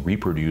trying to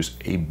reproduce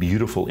a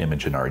beautiful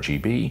image in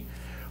RGB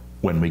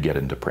when we get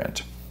into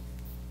print.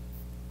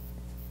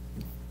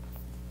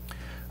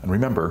 And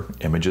remember,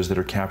 images that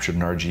are captured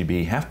in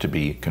RGB have to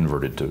be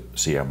converted to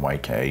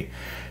CMYK.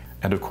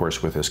 And of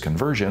course, with this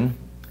conversion,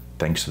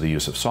 thanks to the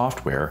use of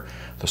software,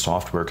 the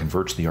software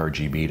converts the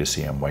RGB to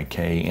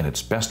CMYK in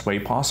its best way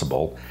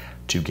possible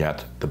to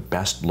get the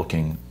best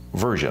looking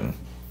version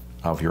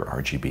of your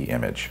RGB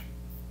image.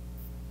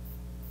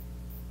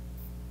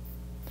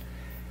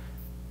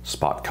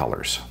 Spot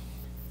colors.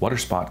 What are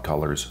spot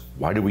colors?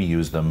 Why do we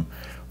use them?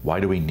 Why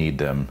do we need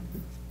them?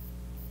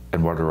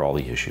 And what are all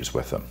the issues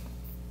with them?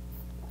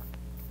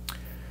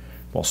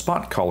 Well,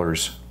 spot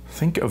colors,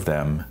 think of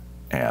them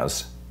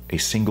as a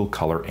single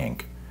color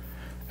ink.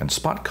 And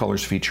spot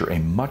colors feature a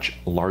much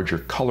larger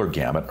color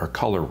gamut or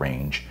color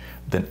range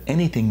than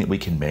anything that we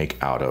can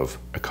make out of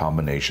a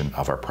combination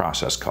of our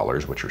process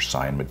colors, which are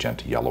cyan,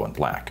 magenta, yellow, and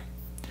black.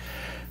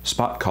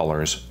 Spot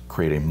colors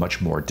create a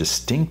much more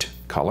distinct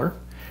color,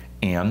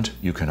 and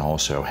you can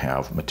also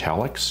have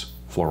metallics,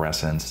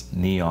 fluorescents,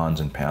 neons,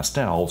 and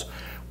pastels,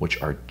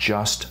 which are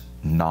just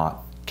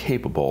not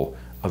capable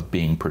of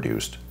being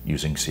produced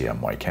using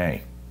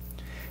CMYK.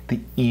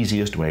 The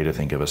easiest way to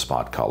think of a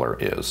spot color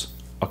is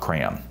a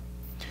crayon.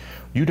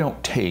 You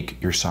don't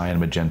take your cyan,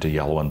 magenta,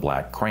 yellow, and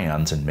black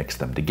crayons and mix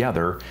them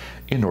together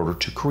in order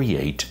to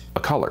create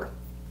a color.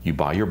 You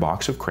buy your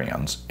box of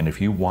crayons, and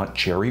if you want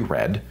cherry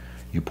red,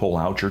 you pull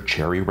out your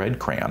cherry red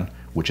crayon,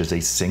 which is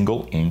a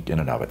single ink in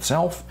and of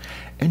itself,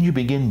 and you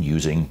begin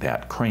using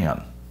that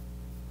crayon.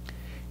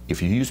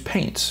 If you use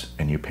paints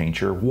and you paint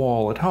your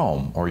wall at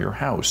home or your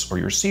house or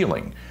your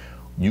ceiling,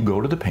 you go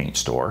to the paint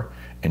store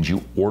and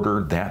you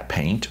order that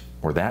paint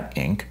or that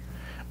ink,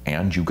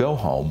 and you go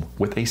home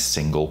with a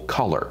single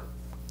color.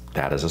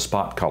 That is a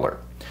spot color.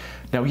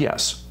 Now,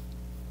 yes,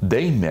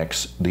 they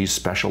mix these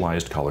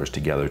specialized colors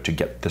together to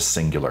get the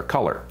singular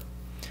color.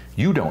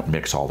 You don't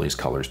mix all these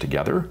colors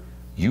together.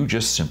 You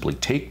just simply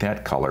take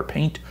that color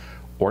paint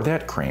or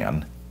that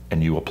crayon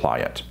and you apply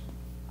it.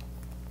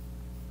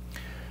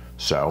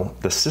 So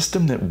the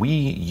system that we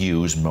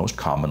use most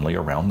commonly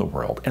around the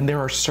world, and there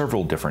are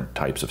several different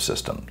types of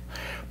systems,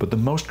 but the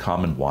most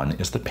common one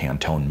is the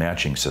Pantone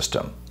matching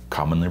system,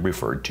 commonly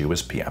referred to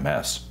as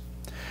PMS.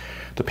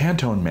 The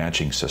Pantone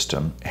matching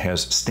system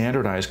has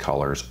standardized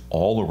colors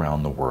all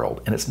around the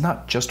world, and it's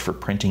not just for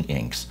printing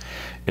inks.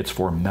 It's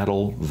for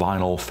metal,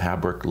 vinyl,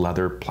 fabric,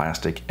 leather,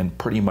 plastic, and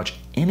pretty much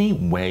any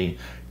way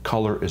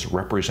color is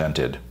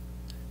represented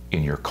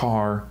in your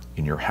car,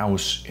 in your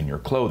house, in your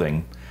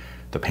clothing.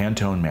 The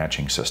Pantone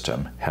matching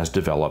system has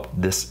developed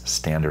this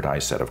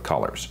standardized set of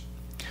colors.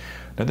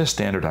 Now, this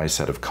standardized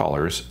set of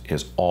colors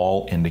is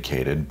all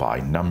indicated by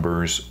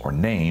numbers or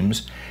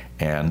names,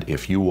 and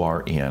if you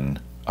are in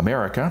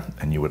America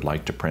and you would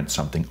like to print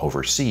something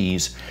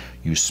overseas,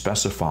 you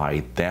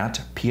specify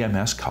that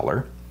PMS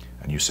color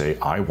and you say,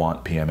 I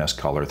want PMS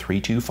color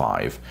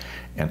 325,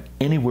 and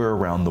anywhere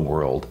around the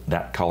world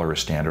that color is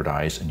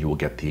standardized and you will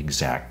get the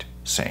exact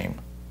same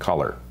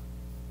color.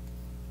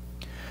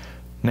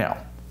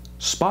 Now,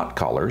 spot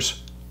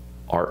colors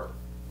are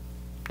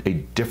a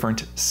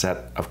different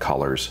set of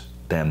colors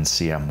than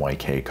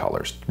CMYK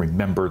colors.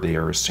 Remember, they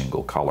are a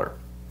single color.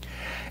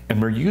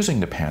 And we're using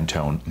the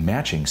Pantone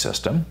matching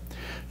system.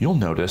 You'll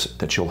notice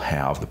that you'll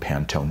have the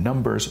Pantone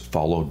numbers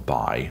followed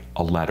by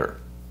a letter.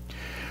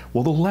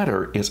 Well, the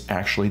letter is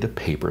actually the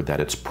paper that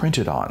it's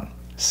printed on.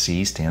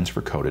 C stands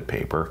for coated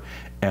paper,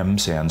 M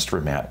stands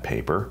for matte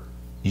paper,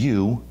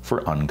 U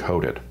for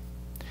uncoated.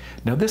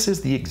 Now this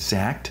is the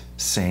exact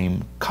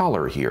same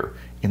color here,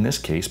 in this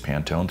case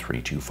Pantone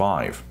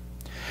 325.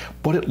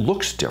 But it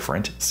looks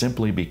different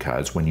simply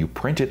because when you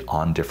print it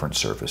on different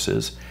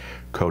surfaces,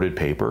 coated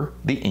paper,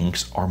 the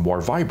inks are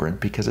more vibrant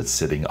because it's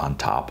sitting on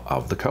top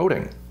of the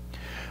coating.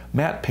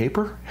 Matte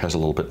paper has a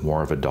little bit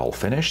more of a dull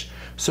finish,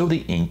 so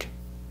the ink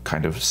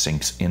kind of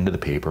sinks into the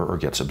paper or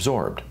gets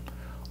absorbed.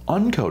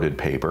 Uncoated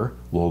paper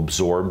will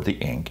absorb the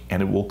ink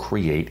and it will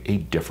create a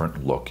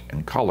different look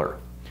and color.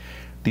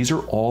 These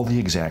are all the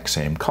exact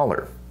same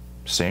color.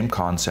 Same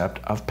concept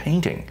of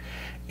painting.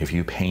 If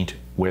you paint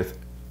with,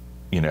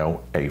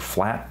 a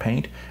flat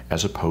paint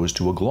as opposed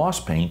to a gloss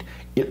paint,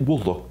 it will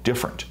look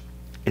different.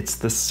 It's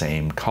the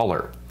same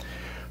color.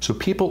 So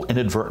people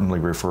inadvertently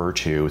refer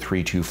to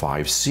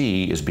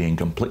 325C as being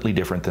completely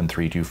different than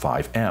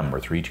 325M or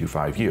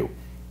 325U.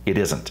 It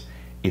isn't.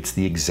 It's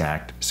the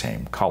exact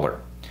same color.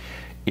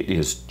 It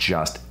is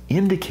just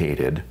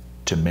indicated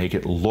to make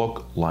it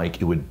look like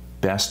it would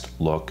best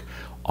look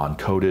on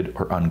coated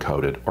or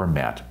uncoated or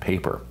matte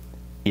paper.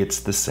 It's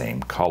the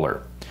same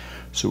color.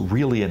 So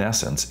really, in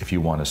essence, if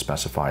you want to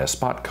specify a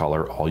spot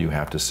color, all you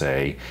have to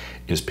say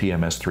is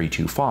PMS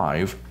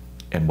 325,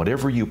 and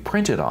whatever you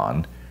print it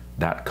on,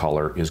 that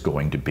color is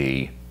going to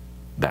be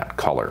that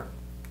color.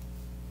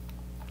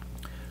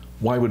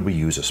 Why would we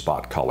use a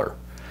spot color?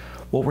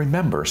 Well,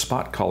 remember,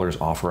 spot colors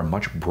offer a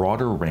much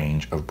broader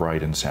range of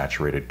bright and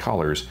saturated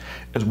colors,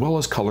 as well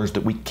as colors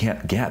that we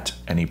can't get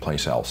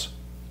anyplace else.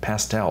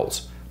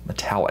 Pastels,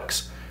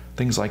 metallics,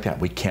 things like that.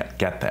 We can't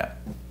get that.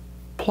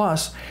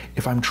 Plus,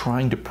 if I'm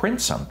trying to print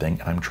something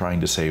and I'm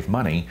trying to save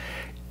money,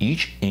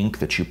 each ink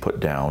that you put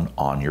down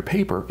on your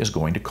paper is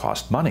going to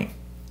cost money.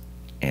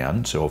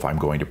 And so if I'm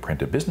going to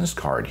print a business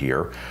card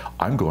here,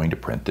 I'm going to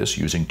print this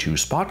using 2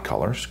 spot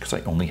colors because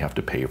I only have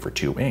to pay for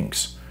 2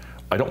 inks.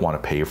 I don't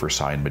want to pay for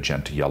cyan,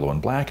 magenta, yellow,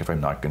 and black if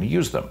I'm not going to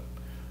use them.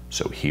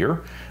 So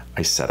here,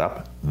 I set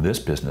up this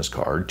business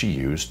card to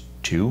use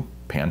 2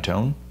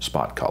 Pantone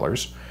spot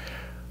colors,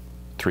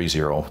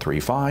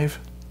 3035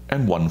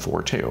 and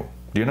 142.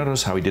 Do you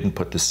notice how he didn't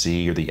put the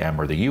C or the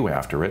M or the U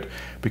after it?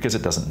 Because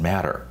it doesn't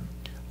matter.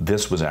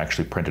 This was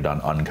actually printed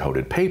on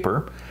uncoated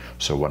paper,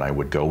 so when I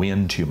would go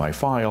into my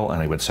file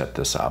and I would set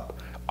this up,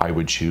 I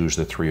would choose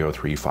the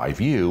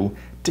 3035U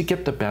to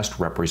get the best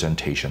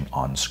representation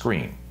on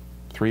screen.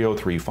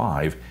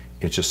 3035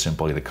 is just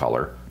simply the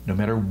color, no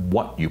matter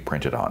what you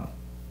print it on.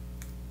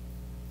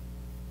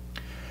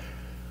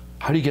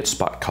 How do you get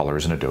spot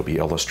colors in Adobe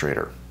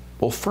Illustrator?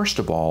 Well, first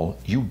of all,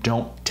 you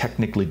don't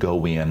technically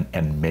go in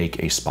and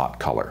make a spot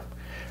color.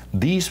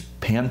 These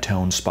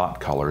Pantone spot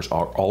colors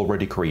are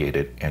already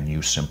created, and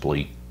you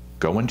simply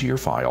go into your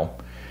file,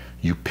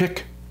 you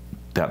pick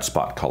that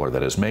spot color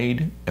that is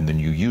made, and then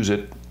you use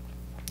it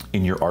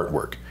in your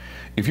artwork.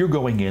 If you're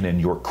going in and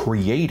you're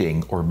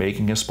creating or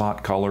making a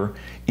spot color,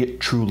 it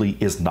truly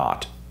is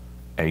not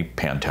a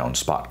Pantone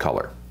spot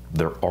color.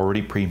 They're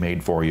already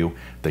pre-made for you,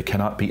 they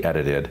cannot be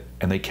edited,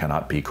 and they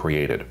cannot be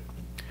created.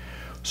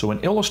 So in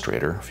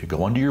Illustrator, if you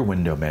go under your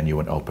window menu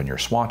and open your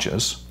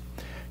swatches,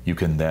 you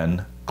can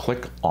then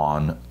click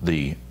on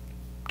the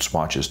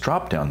swatches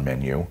drop-down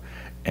menu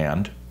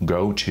and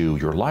go to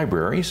your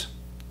libraries,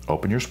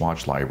 open your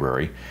swatch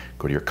library,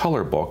 go to your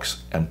color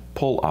books, and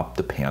pull up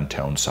the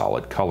Pantone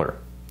solid color.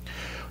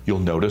 You'll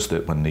notice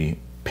that when the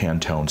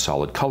Pantone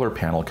solid color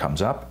panel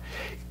comes up,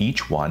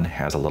 each one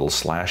has a little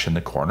slash in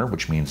the corner,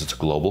 which means it's a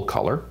global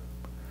color.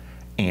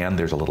 And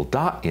there's a little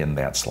dot in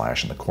that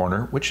slash in the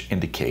corner, which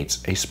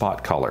indicates a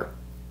spot color.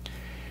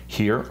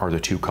 Here are the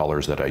 2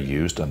 colors that I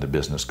used on the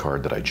business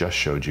card that I just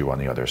showed you on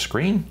the other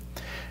screen.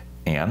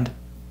 And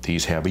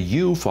these have a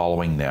U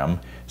following them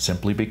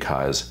simply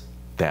because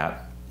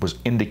that was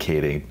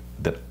indicating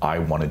that I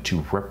wanted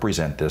to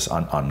represent this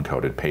on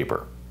uncoated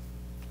paper.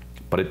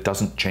 But it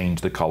doesn't change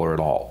the color at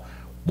all.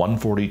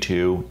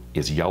 142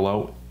 is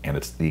yellow, and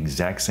it's the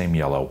exact same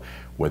yellow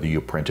whether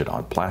you print it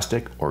on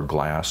plastic or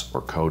glass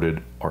or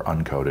coated or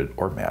uncoated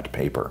or matte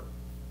paper.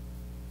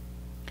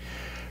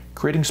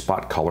 Creating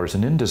spot colors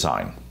in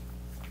InDesign.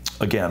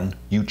 Again,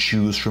 you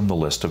choose from the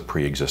list of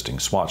pre-existing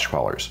swatch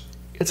colors.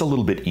 It's a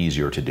little bit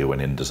easier to do in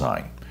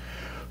InDesign.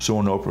 So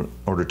in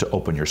order to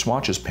open your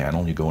swatches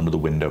panel, you go into the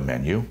window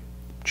menu,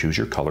 choose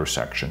your color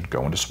section,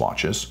 go into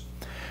swatches,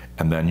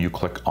 and then you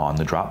click on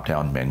the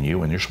drop-down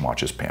menu in your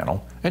swatches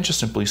panel and just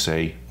simply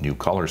say New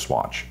Color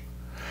Swatch.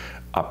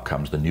 Up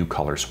comes the New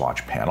Color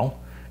Swatch panel,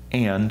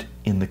 and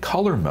in the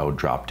Color Mode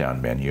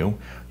drop-down menu,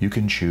 you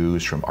can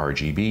choose from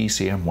RGB,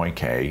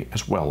 CMYK,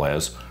 as well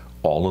as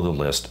all of the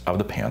list of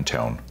the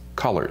Pantone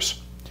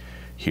colors.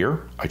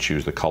 Here, I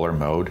choose the Color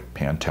Mode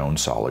Pantone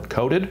Solid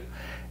Coated,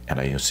 and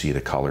I see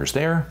the colors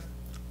there.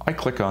 I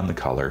click on the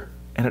color,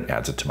 and it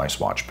adds it to my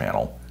swatch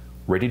panel,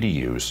 ready to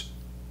use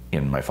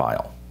in my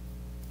file.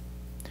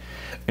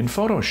 In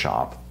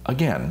Photoshop,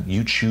 again,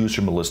 you choose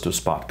from a list of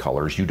spot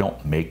colors. You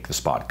don't make the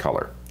spot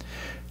color.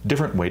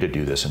 Different way to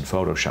do this in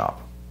Photoshop.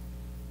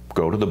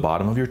 Go to the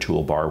bottom of your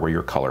toolbar where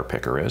your color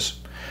picker is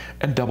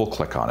and double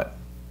click on it.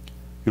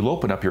 You'll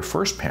open up your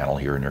first panel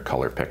here in your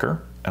color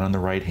picker, and on the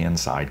right hand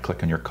side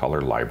click on your color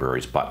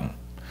libraries button.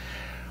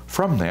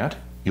 From that,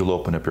 you'll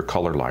open up your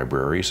color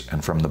libraries,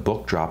 and from the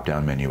book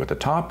drop-down menu at the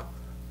top,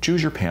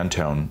 choose your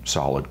Pantone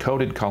solid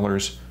coated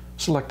colors,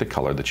 select the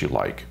color that you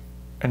like,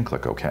 and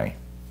click OK.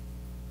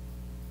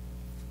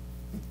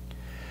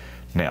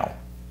 Now,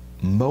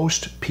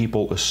 most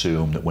people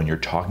assume that when you're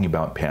talking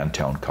about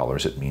Pantone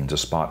colors, it means a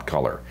spot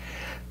color.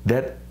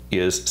 That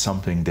is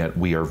something that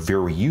we are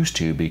very used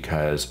to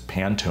because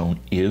Pantone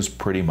is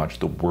pretty much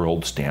the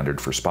world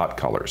standard for spot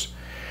colors.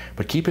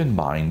 But keep in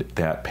mind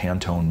that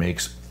Pantone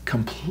makes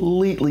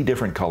completely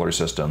different color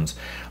systems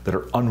that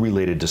are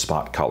unrelated to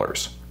spot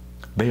colors.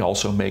 They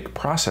also make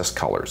process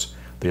colors.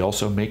 They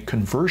also make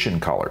conversion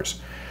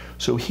colors.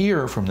 So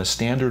here, from the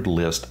standard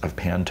list of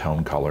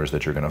Pantone colors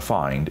that you're going to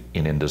find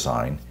in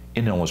InDesign,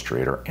 in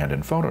Illustrator, and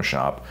in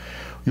Photoshop,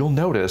 you'll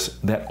notice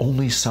that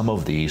only some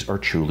of these are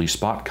truly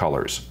spot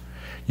colors.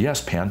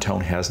 Yes,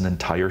 Pantone has an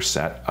entire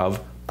set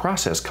of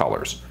process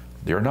colors.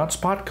 They're not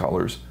spot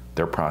colors,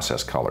 they're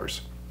process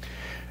colors.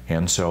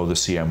 And so the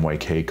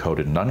CMYK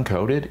coated and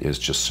uncoated is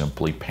just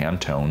simply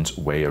Pantone's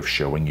way of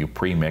showing you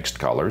pre-mixed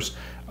colors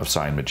of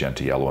cyan,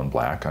 magenta, yellow, and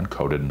black on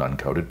coated and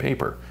uncoated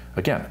paper.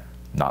 Again,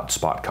 not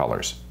spot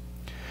colors.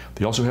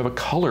 They also have a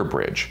color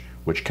bridge,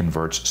 which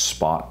converts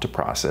spot to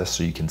process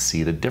so you can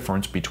see the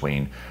difference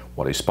between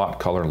what a spot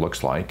color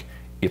looks like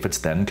if it's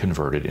then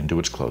converted into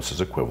its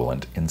closest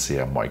equivalent in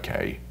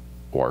CMYK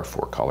or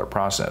for color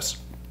process.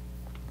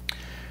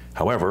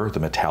 However, the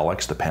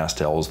metallics, the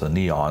pastels, the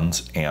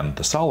neons, and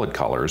the solid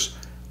colors,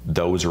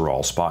 those are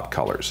all spot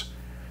colors.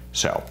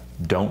 So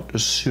don't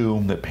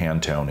assume that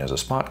Pantone has a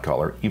spot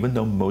color, even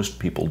though most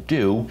people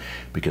do,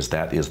 because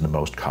that is the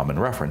most common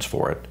reference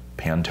for it.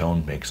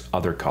 Pantone makes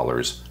other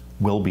colors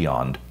well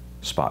beyond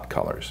spot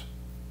colors.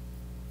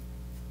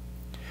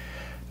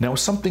 Now,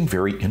 something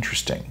very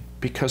interesting,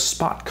 because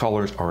spot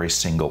colors are a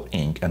single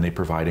ink and they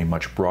provide a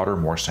much broader,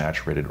 more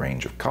saturated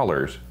range of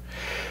colors,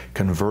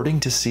 converting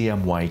to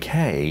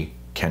CMYK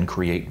can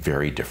create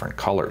very different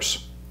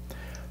colors.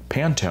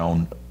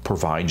 Pantone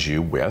provides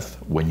you with,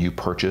 when you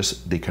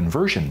purchase the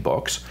conversion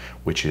books,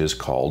 which is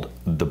called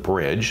the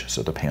bridge,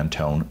 so the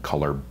Pantone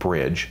color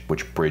bridge,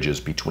 which bridges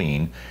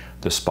between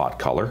the spot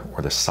color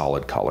or the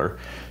solid color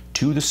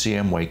to the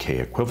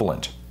CMYK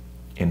equivalent.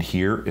 And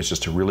here is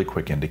just a really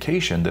quick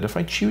indication that if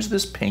I choose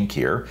this pink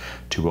here,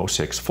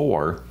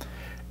 2064,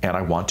 and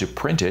I want to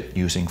print it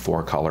using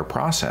 4-color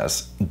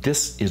process,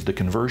 this is the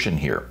conversion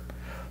here.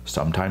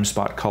 Sometimes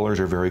spot colors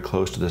are very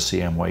close to the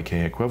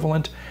CMYK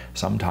equivalent,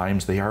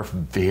 sometimes they are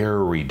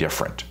very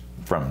different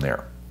from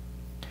there.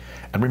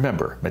 And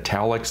remember,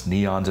 metallics,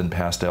 neons, and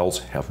pastels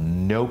have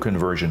no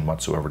conversion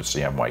whatsoever to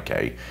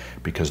CMYK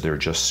because there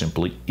just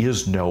simply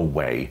is no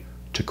way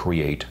to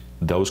create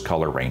those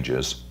color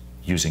ranges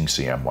using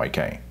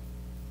CMYK.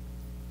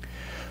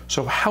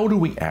 So how do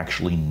we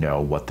actually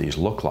know what these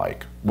look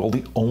like? Well,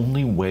 the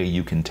only way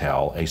you can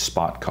tell a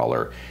spot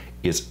color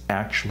is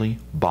actually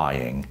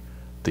buying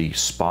the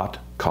spot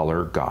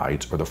color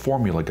guides or the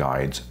formula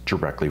guides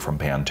directly from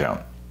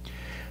Pantone.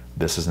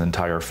 This is an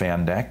entire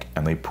fan deck,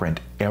 and they print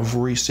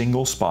every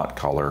single spot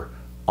color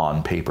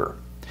on paper.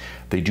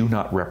 They do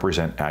not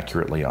represent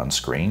accurately on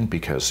screen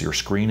because your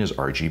screen is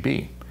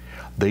RGB.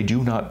 They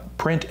do not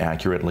print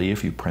accurately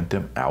if you print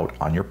them out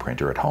on your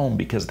printer at home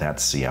because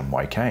that's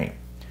CMYK.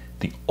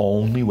 The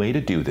only way to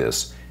do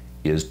this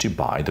is to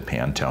buy the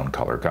Pantone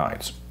color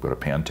guides. Go to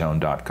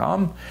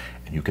Pantone.com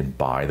and you can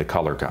buy the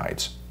color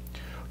guides.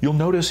 You'll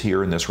notice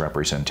here in this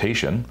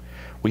representation,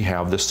 we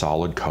have the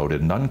solid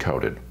coated and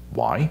uncoated.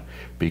 Why?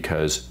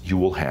 Because you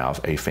will have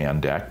a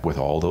fan deck with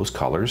all those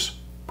colors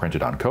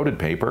printed on coated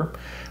paper,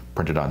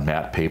 printed on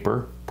matte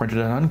paper, printed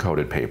on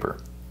uncoated paper.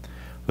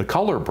 The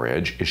color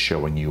bridge is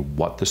showing you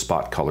what the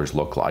spot colors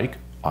look like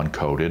on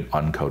coated,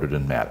 uncoated,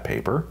 and matte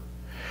paper,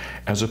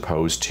 as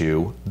opposed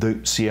to the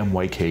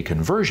CMYK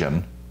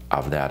conversion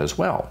of that as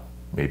well.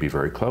 Maybe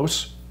very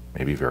close,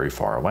 maybe very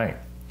far away.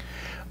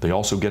 They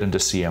also get into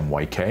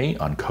CMYK,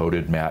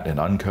 uncoated, matte, and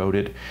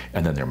uncoated,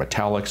 and then their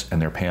metallics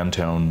and their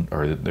Pantone,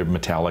 or their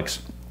metallics,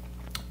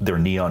 their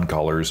neon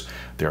colors,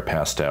 their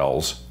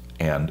pastels,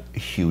 and a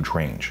huge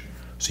range.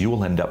 So you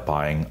will end up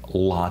buying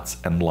lots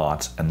and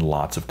lots and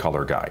lots of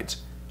color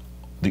guides.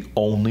 The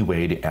only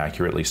way to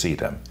accurately see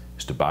them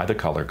is to buy the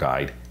color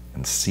guide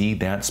and see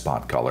that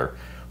spot color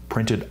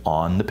printed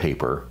on the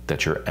paper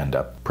that you end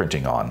up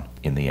printing on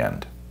in the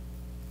end.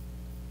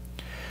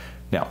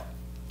 Now,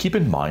 keep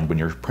in mind when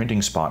you're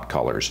printing spot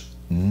colors,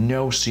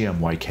 no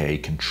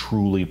CMYK can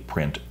truly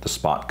print the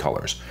spot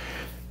colors.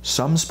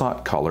 Some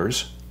spot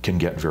colors can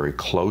get very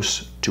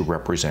close to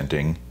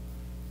representing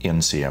in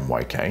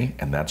CMYK,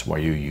 and that's why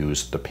you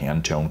use the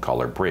Pantone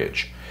color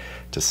bridge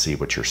to see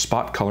what your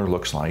spot color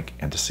looks like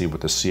and to see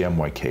what the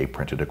CMYK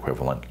printed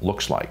equivalent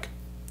looks like.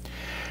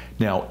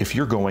 Now, if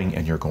you're going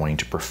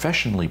to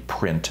professionally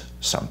print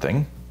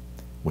something,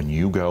 when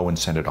you go and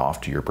send it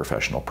off to your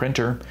professional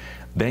printer,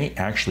 they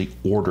actually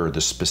order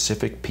the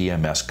specific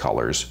PMS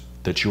colors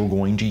that you're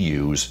going to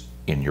use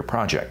in your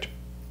project.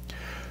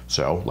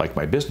 So, like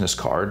my business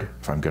card,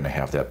 if I'm going to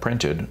have that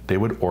printed, they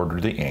would order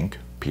the ink,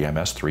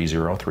 PMS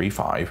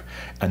 3035,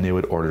 and they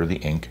would order the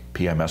ink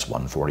PMS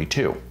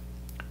 142.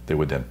 They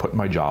would then put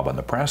my job on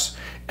the press,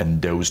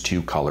 and those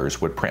two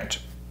colors would print.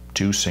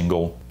 Two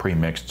single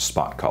pre-mixed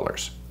spot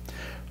colors.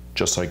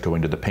 Just like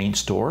going to the paint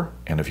store,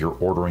 and if you're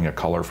ordering a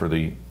color for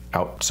the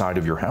outside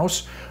of your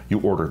house, you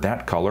order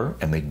that color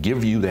and they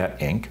give you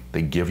that ink,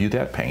 they give you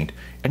that paint,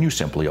 and you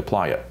simply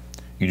apply it.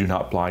 You do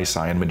not apply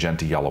cyan,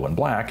 magenta, yellow, and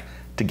black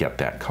to get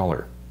that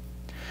color.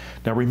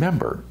 Now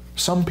remember,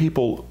 some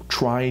people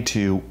try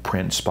to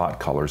print spot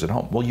colors at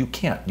home. Well, you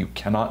can't. You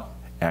cannot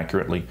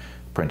accurately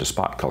print a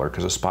spot color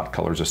because a spot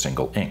color is a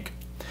single ink.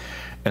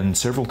 And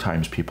several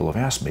times people have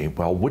asked me,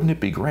 well, wouldn't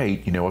it be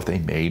great, if they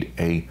made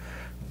a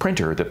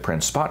printer that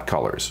prints spot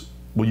colors?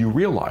 Well, you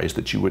realize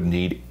that you would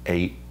need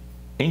a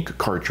ink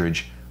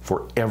cartridge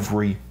for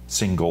every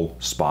single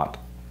spot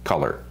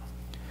color.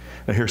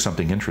 Now here's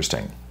something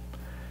interesting.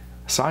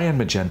 Cyan,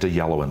 magenta,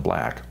 yellow, and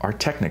black are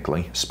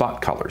technically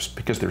spot colors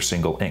because they're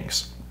single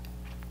inks.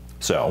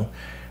 So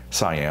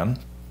cyan,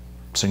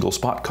 single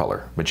spot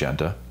color,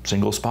 magenta,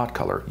 single spot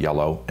color,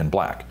 yellow, and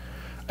black.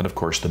 And of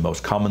course, the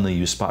most commonly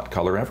used spot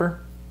color ever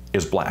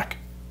is black.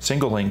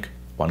 Single ink,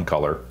 one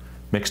color,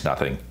 mix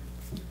nothing,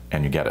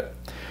 and you get it.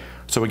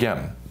 So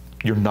again,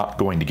 you're not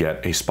going to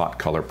get a spot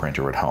color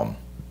printer at home.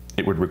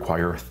 It would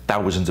require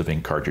thousands of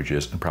ink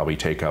cartridges and probably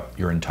take up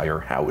your entire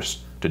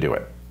house to do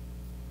it.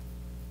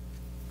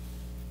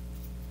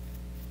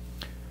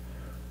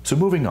 So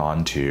moving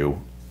on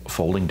to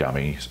folding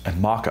dummies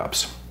and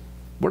mock-ups.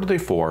 What are they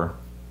for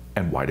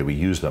and why do we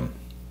use them?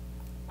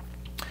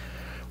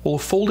 Well, a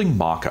folding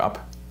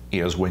mock-up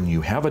is when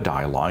you have a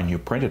die line, you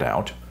print it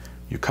out,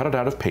 you cut it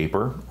out of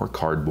paper or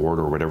cardboard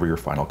or whatever your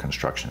final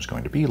construction is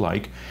going to be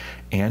like,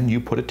 and you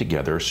put it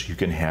together so you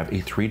can have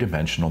a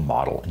three-dimensional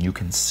model and you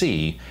can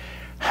see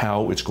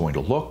how it's going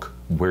to look,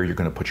 where you're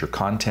going to put your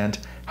content,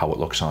 how it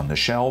looks on the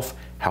shelf,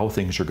 how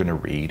things are going to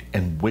read,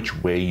 and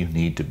which way you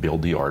need to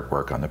build the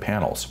artwork on the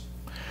panels.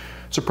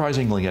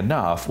 Surprisingly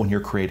enough, when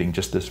you're creating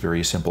just this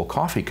very simple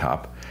coffee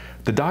cup,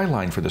 the die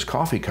line for this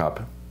coffee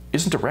cup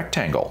isn't a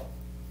rectangle.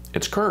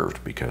 It's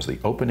curved because the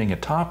opening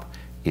at top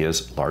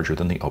is larger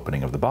than the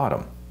opening of the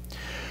bottom.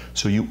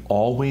 So you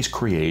always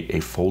create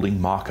a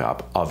folding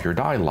mock-up of your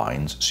die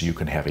lines so you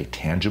can have a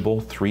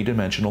tangible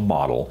three-dimensional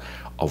model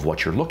of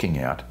what you're looking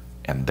at,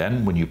 and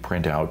then when you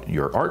print out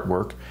your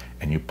artwork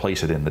and you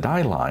place it in the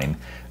die line,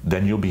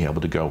 then you'll be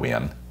able to go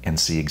in and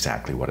see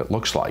exactly what it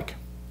looks like.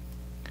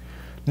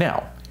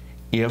 Now,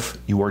 if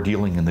you are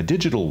dealing in the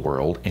digital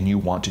world and you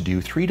want to do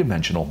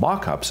three-dimensional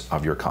mock-ups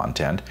of your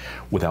content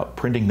without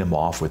printing them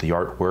off with the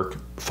artwork,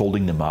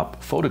 folding them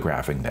up,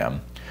 photographing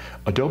them,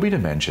 Adobe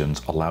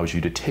Dimensions allows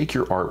you to take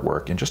your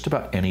artwork in just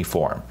about any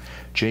form: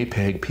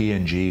 JPEG,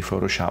 PNG,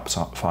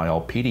 Photoshop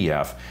file,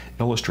 PDF,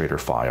 Illustrator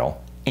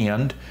file,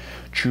 and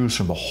choose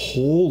from a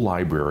whole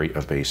library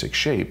of basic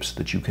shapes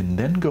that you can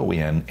then go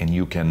in and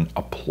you can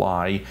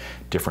apply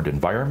different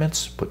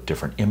environments, put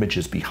different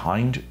images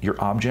behind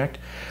your object,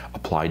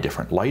 apply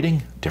different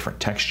lighting, different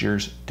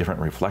textures, different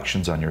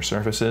reflections on your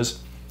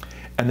surfaces,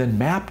 and then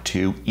map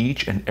to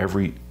each and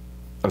every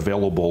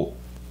available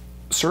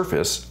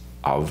surface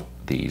of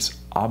these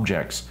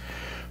objects.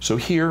 So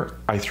here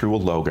I threw a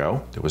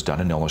logo that was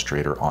done in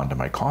Illustrator onto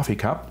my coffee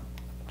cup.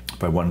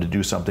 If I wanted to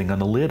do something on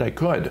the lid, I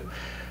could.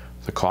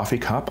 The coffee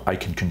cup, I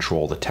can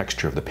control the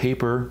texture of the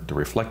paper, the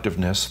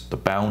reflectiveness, the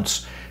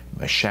bounce,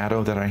 my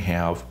shadow that I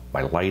have,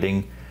 my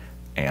lighting,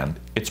 and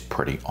it's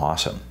pretty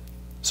awesome.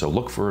 So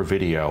look for a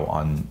video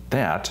on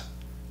that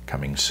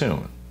coming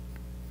soon.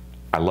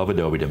 I love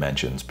Adobe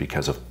Dimensions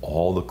because of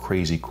all the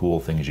crazy cool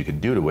things you can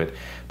do to it.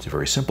 It's a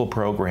very simple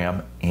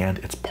program and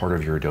it's part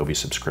of your Adobe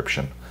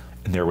subscription.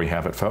 And there we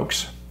have it,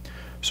 folks.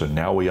 So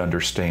now we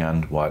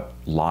understand what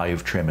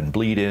live trim and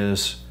bleed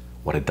is,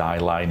 what a die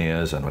line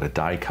is, and what a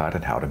die cut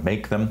and how to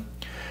make them.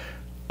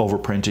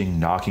 Overprinting,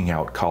 knocking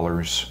out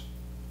colors,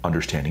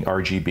 understanding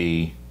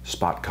RGB,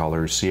 spot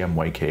colors,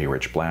 CMYK,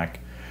 rich black,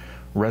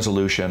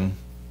 resolution,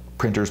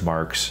 printer's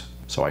marks.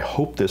 So I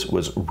hope this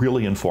was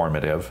really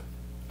informative.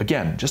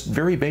 Again, just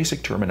very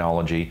basic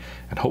terminology,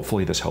 and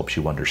hopefully this helps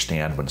you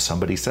understand when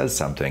somebody says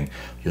something,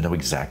 you'll know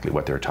exactly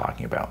what they're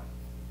talking about.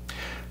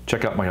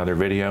 Check out my other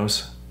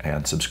videos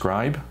and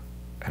subscribe,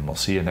 and we'll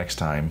see you next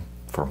time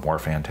for more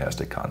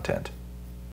fantastic content.